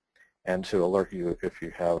disks and to alert you if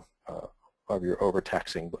you have of you're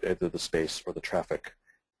overtaxing either the space or the traffic.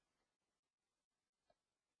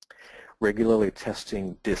 Regularly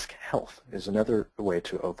testing disk health is another way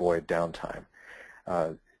to avoid downtime.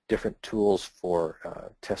 Different tools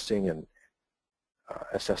for testing and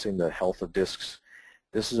assessing the health of disks.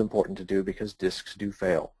 This is important to do because disks do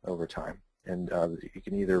fail over time, and it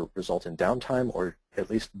can either result in downtime or at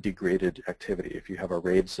least degraded activity. If you have a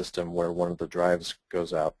RAID system where one of the drives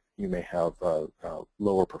goes out, you may have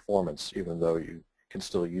lower performance even though you can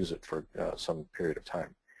still use it for some period of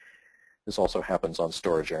time. This also happens on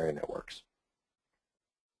storage area networks.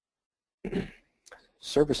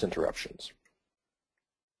 Service interruptions.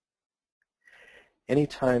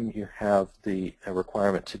 Anytime you have the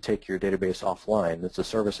requirement to take your database offline, it's a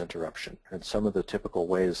service interruption. And some of the typical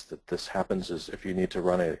ways that this happens is if you need to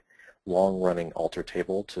run a long-running alter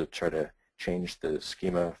table to try to change the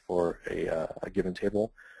schema for a given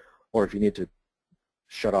table, or if you need to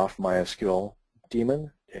shut off MySQL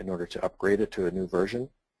daemon in order to upgrade it to a new version,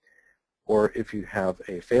 or if you have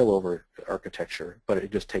a failover architecture, but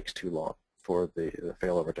it just takes too long for the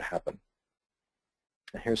failover to happen.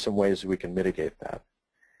 And here's some ways we can mitigate that.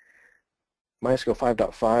 MySQL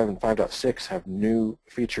 5.5 and 5.6 have new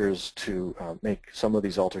features to make some of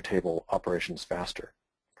these alter table operations faster.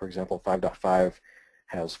 For example, 5.5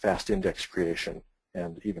 has fast index creation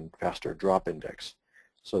and even faster drop index,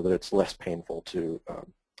 so that it's less painful to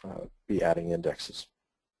be adding indexes.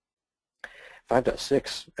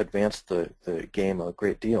 5.6 advanced the game a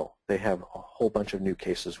great deal. They have a whole bunch of new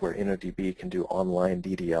cases where InnoDB can do online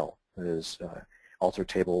DDL, that is alter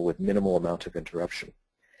table with minimal amount of interruption.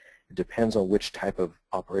 It depends on which type of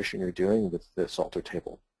operation you're doing with this alter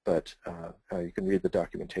table, but you can read the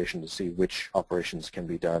documentation to see which operations can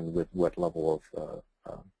be done with what level of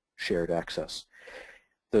shared access.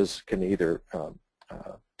 Those can either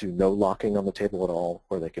do no locking on the table at all,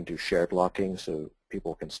 or they can do shared locking so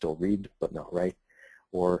people can still read but not write,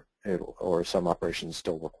 or some operations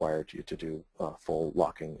still require you to do full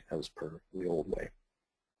locking as per the old way.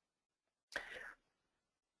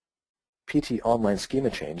 PT online schema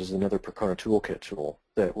change is another Percona toolkit tool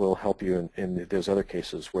that will help you in those other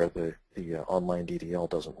cases where the online DDL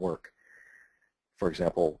doesn't work. For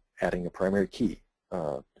example, adding a primary key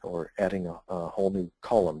or adding a whole new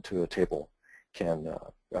column to a table can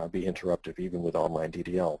be interruptive even with online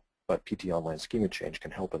DDL, but PT online schema change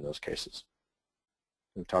can help in those cases.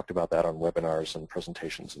 We've talked about that on webinars and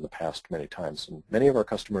presentations in the past many times, and many of our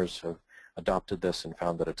customers have adopted this and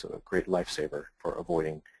found that it's a great lifesaver for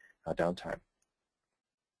avoiding downtime.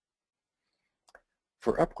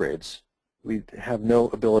 For upgrades, we have no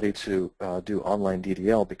ability to do online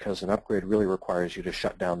DDL because an upgrade really requires you to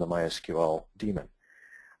shut down the MySQL daemon.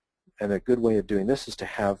 And a good way of doing this is to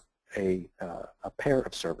have a pair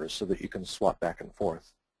of servers so that you can swap back and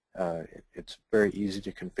forth. It's very easy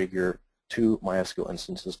to configure two MySQL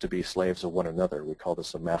instances to be slaves of one another. We call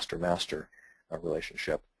this a master-master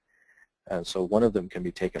relationship. And so one of them can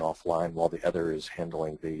be taken offline while the other is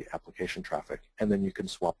handling the application traffic, and then you can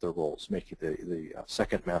swap their roles, making the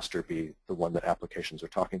second master be the one that applications are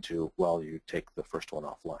talking to while you take the first one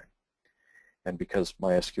offline. And because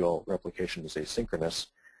MySQL replication is asynchronous,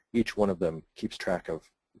 each one of them keeps track of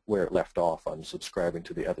where it left off on subscribing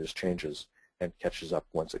to the other's changes and catches up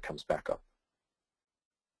once it comes back up.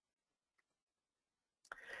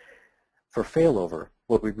 For failover,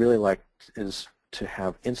 what we'd really like is to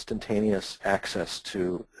have instantaneous access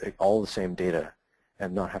to all the same data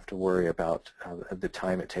and not have to worry about the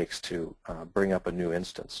time it takes to bring up a new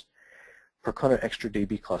instance. Percona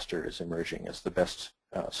ExtraDB cluster is emerging as the best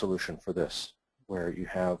solution for this, where you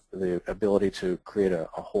have the ability to create a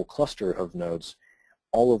whole cluster of nodes,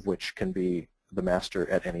 all of which can be the master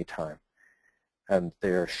at any time. And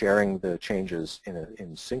they're sharing the changes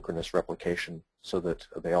in synchronous replication so that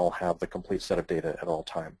they all have the complete set of data at all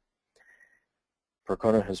time.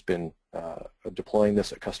 Percona has been deploying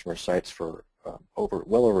this at customer sites for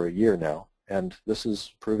well over a year now, and this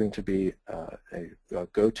is proving to be a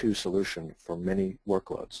go-to solution for many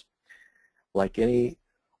workloads. Like any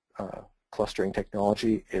clustering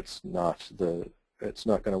technology, it's not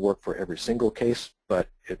going to work for every single case, but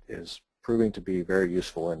it is proving to be very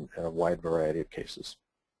useful in a wide variety of cases.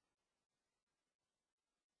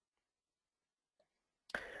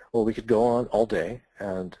 Well, we could go on all day,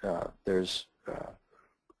 and there's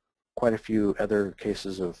quite a few other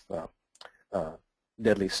cases of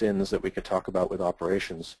deadly sins that we could talk about with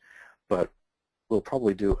operations, but we'll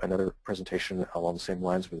probably do another presentation along the same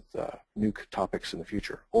lines with new topics in the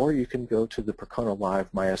future. Or you can go to the Percona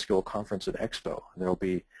Live MySQL Conference and Expo. There will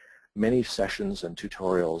be many sessions and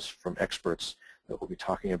tutorials from experts that will be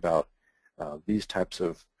talking about these types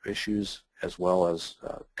of issues, as well as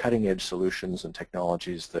cutting-edge solutions and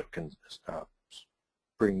technologies that can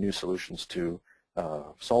bring new solutions to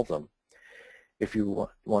solve them. If you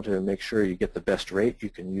want to make sure you get the best rate, you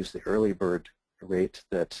can use the early bird rate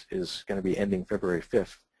that is going to be ending February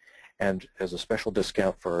 5th. And as a special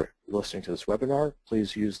discount for listening to this webinar,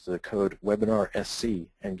 please use the code WebinarSC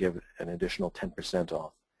and give an additional 10%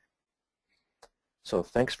 off. So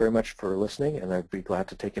thanks very much for listening, and I'd be glad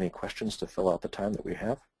to take any questions to fill out the time that we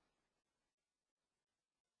have.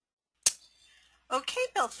 Okay,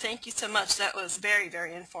 Bill, thank you so much. That was very,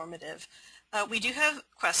 very informative. We do have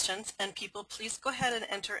questions, and people, please go ahead and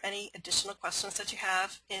enter any additional questions that you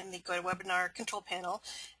have in the GoToWebinar control panel.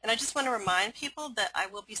 And I just want to remind people that I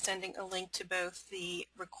will be sending a link to both the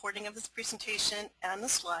recording of this presentation and the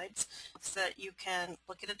slides so that you can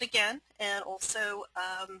look at it again and also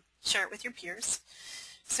share it with your peers.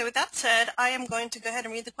 So with that said, I am going to go ahead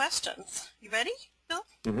and read the questions. You ready, Bill?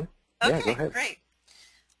 Mm-hmm. Okay, yeah, go ahead. Great.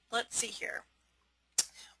 Let's see here.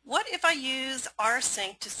 What if I use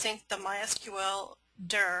rsync to sync the MySQL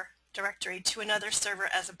dir directory to another server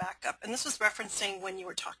as a backup? And this was referencing when you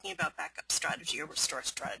were talking about backup strategy or restore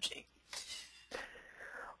strategy.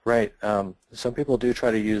 Right. Some people do try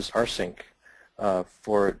to use rsync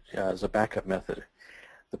as a backup method.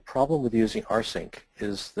 The problem with using rsync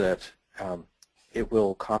is that it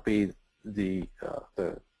will copy the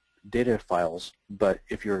data files, but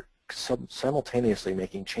if you're simultaneously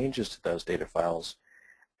making changes to those data files,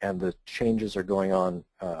 and the changes are going on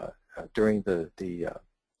during the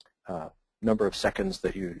number of seconds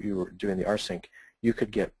that you were doing the rsync, you could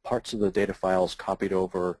get parts of the data files copied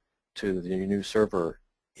over to the new server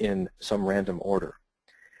in some random order.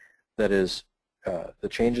 That is, the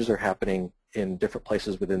changes are happening in different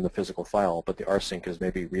places within the physical file, but the rsync is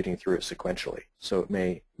maybe reading through it sequentially. So it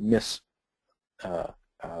may miss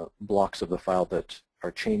blocks of the file that are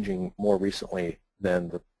changing more recently than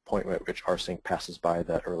the point at which rsync passes by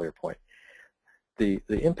that earlier point. The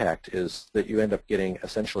impact is that you end up getting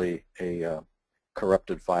essentially a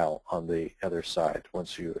corrupted file on the other side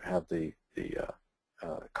once you have the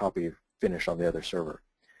copy finished on the other server.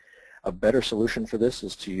 A better solution for this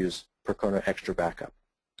is to use Percona Extra Backup.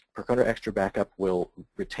 Percona Extra Backup will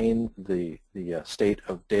retain the state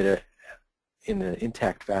of data in an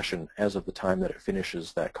intact fashion as of the time that it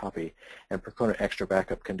finishes that copy, and Percona Extra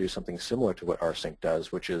Backup can do something similar to what rsync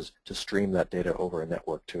does, which is to stream that data over a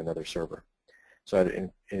network to another server. So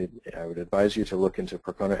I would advise you to look into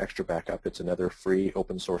Percona Extra Backup. It's another free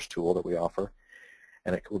open source tool that we offer,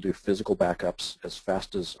 and it will do physical backups as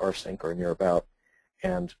fast as rsync or near about,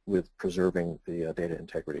 and with preserving the data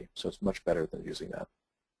integrity. So it's much better than using that.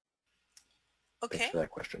 Okay. Thanks for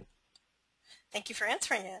that question. Thank you for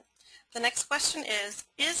answering it. The next question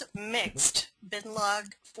is mixed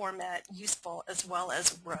binlog format useful as well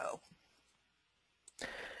as row?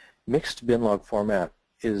 Mixed binlog format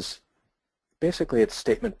is basically it's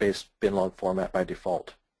statement-based binlog format by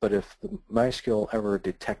default. But if the MySQL ever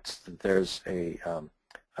detects that there's a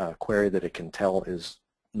query that it can tell is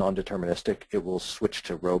non-deterministic, it will switch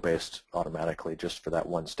to row-based automatically just for that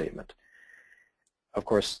one statement. Of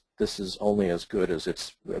course, this is only as good as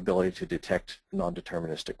its ability to detect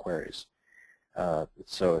non-deterministic queries.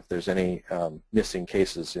 So if there's any missing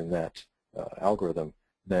cases in that algorithm,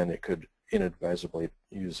 then it could inadvisably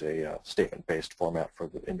use a statement-based format for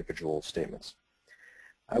the individual statements.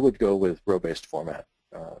 I would go with row-based format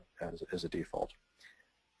as a default.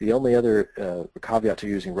 The only other caveat to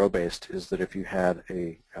using row-based is that if you had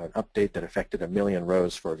an update that affected 1 million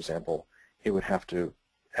rows, for example, it would have to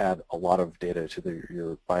add a lot of data to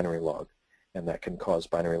your binary log, and that can cause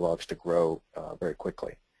binary logs to grow very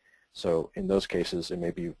quickly. So in those cases, it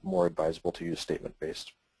may be more advisable to use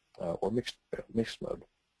statement-based or mixed mode.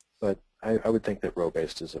 But I would think that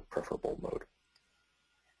row-based is a preferable mode.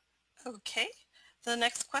 Okay. The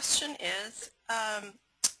next question is,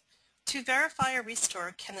 to verify a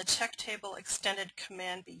restore, can the check table extended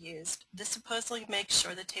command be used? This supposedly makes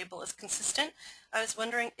sure the table is consistent. I was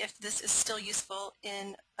wondering if this is still useful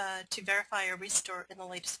to verify a restore in the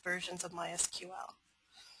latest versions of MySQL.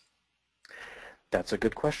 That's a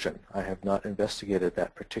good question. I have not investigated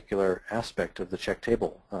that particular aspect of the check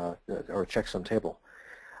table or checksum table.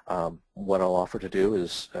 What I'll offer to do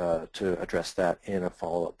is to address that in a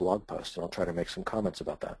follow-up blog post, and I'll try to make some comments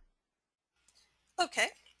about that. Okay.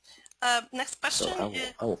 Next question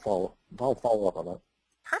is... I will follow up on that.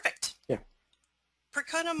 Perfect. Yeah.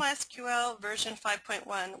 Percona MySQL version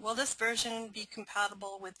 5.1. Will this version be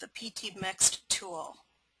compatible with the PTMext tool?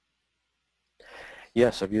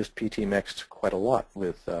 Yes, I've used PTMext quite a lot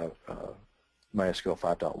with MySQL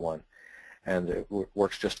 5.1, and it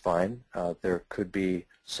works just fine. There could be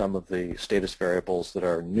some of the status variables that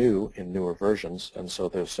are new in newer versions, and so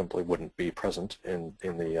those simply wouldn't be present in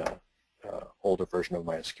the older version of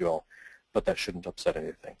MySQL, but that shouldn't upset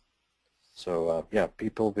anything. So yeah,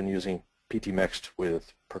 people have been using PTMext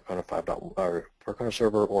with Percona 5.1 or Percona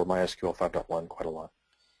Server or MySQL 5.1 quite a lot.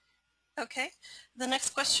 Okay. The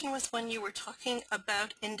next question was when you were talking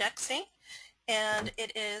about indexing, and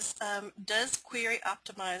it is, does Query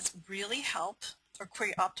Optimize really help, or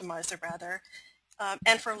Query Optimizer rather,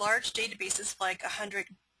 and for large databases like 100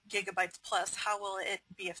 gigabytes plus, how will it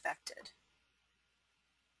be affected?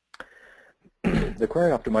 The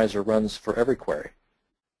Query Optimizer runs for every query,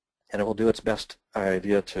 and it will do its best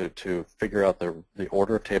idea to figure out the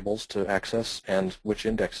order of tables to access and which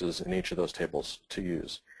indexes in each of those tables to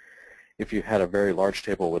use. If you had a very large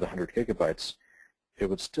table with 100 gigabytes, it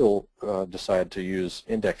would still decide to use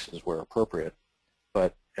indexes where appropriate,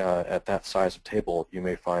 but at that size of table, you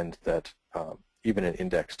may find that even an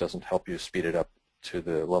index doesn't help you speed it up to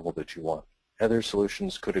the level that you want. Other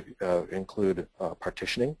solutions could include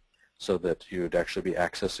partitioning, so that you would actually be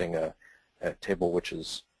accessing a table which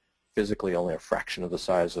is physically only a fraction of the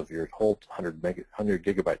size of your whole 100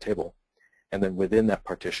 gigabyte table, and then within that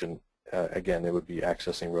partition, again, it would be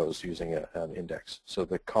accessing rows using an index. So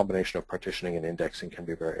the combination of partitioning and indexing can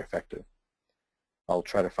be very effective. I'll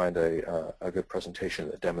try to find a good presentation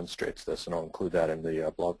that demonstrates this, and I'll include that in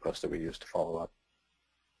the blog post that we use to follow up.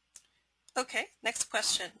 Okay, next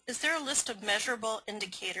question. Is there a list of measurable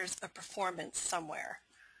indicators of performance somewhere?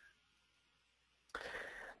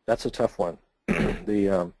 That's a tough one.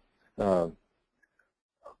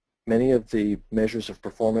 Many of the measures of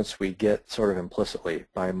performance we get sort of implicitly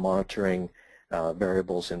by monitoring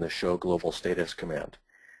variables in the show global status command.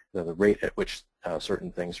 The rate at which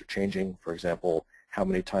certain things are changing, for example, how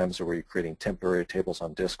many times are we creating temporary tables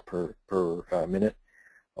on disk per minute,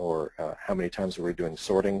 or how many times are we doing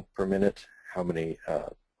sorting per minute, how many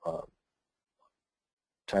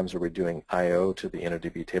times are we doing I/O to the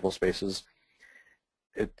InnoDB table spaces.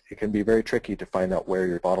 It can be very tricky to find out where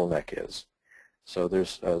your bottleneck is. So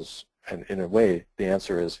there's, and in a way, the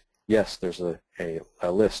answer is yes, there's a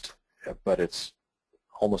list, but it's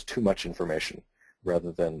almost too much information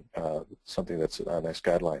rather than something that's a nice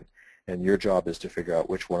guideline. And your job is to figure out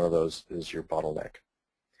which one of those is your bottleneck.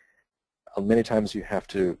 Many times you have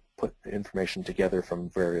to put information together from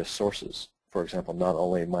various sources. For example, not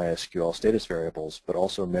only MySQL status variables, but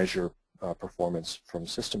also measure performance from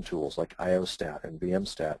system tools like IOStat and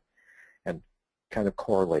VMstat, and kind of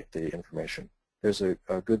correlate the information. There's a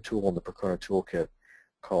good tool in the Percona toolkit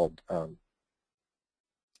called, I'm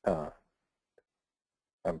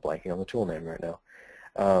blanking on the tool name right now.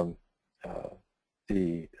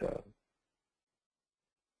 The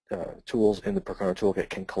tools in the Percona toolkit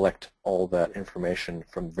can collect all that information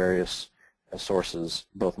from various sources,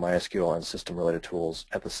 both MySQL and system-related tools,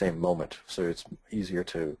 at the same moment. So it's easier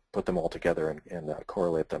to put them all together and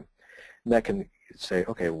correlate them. And that can say,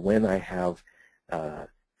 okay, when I have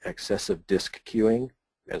excessive disk queuing,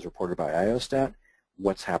 as reported by IOStat,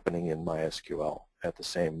 what's happening in MySQL at the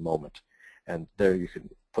same moment? And there you can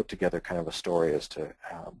put together kind of a story as to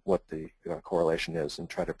what the correlation is and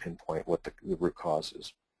try to pinpoint what the root cause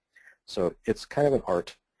is. So it's kind of an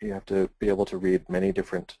art. You have to be able to read many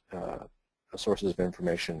different sources of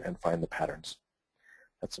information and find the patterns.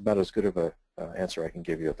 That's about as good of an answer I can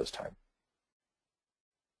give you at this time.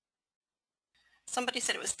 Somebody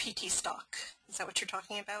said it was PT stock. Is that what you're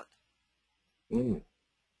talking about?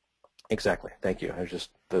 Exactly. Thank you. I just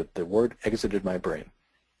the word exited my brain.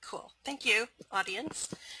 Cool. Thank you, audience.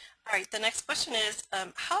 All right. The next question is,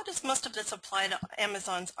 how does most of this apply to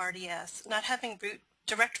Amazon's RDS? Not having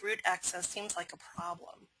direct root access seems like a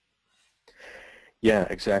problem. Yeah,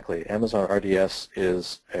 exactly. Amazon RDS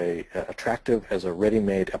is attractive as a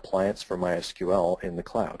ready-made appliance for MySQL in the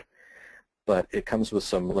cloud, but it comes with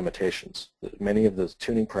some limitations. Many of the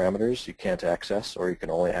tuning parameters you can't access, or you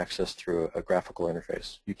can only access through a graphical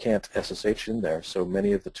interface. You can't SSH in there, so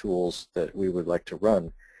many of the tools that we would like to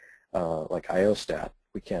run, like IOStat,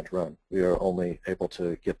 we can't run. We are only able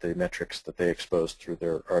to get the metrics that they expose through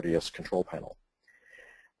their RDS control panel.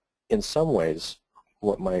 In some ways,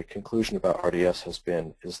 what my conclusion about RDS has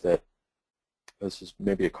been is that this is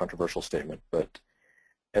maybe a controversial statement, but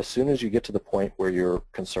as soon as you get to the point where you're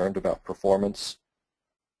concerned about performance,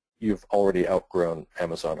 you've already outgrown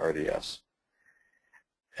Amazon RDS.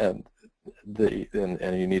 And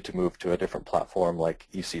you need to move to a different platform like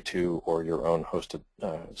EC2 or your own hosted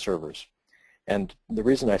servers. And the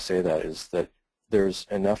reason I say that is that there's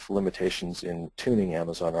enough limitations in tuning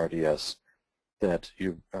Amazon RDS that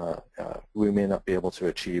we may not be able to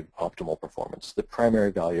achieve optimal performance. The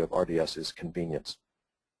primary value of RDS is convenience.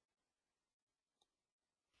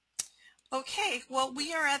 Okay, well,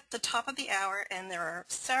 we are at the top of the hour, and there are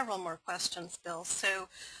several more questions, Bill. So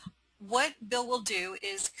what Bill will do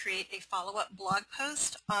is create a follow-up blog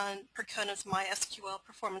post on Percona's MySQL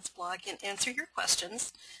performance blog and answer your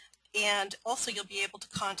questions. And also you'll be able to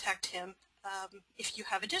contact him if you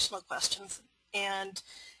have additional questions. And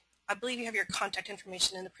I believe you have your contact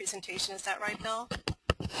information in the presentation. Is that right, Bill?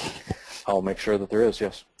 I'll make sure that there is,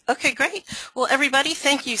 yes. Okay, great. Well, everybody,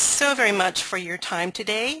 thank you so very much for your time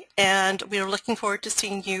today, and we are looking forward to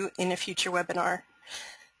seeing you in a future webinar.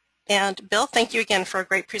 And Bill, thank you again for a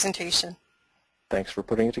great presentation. Thanks for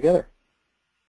putting it together.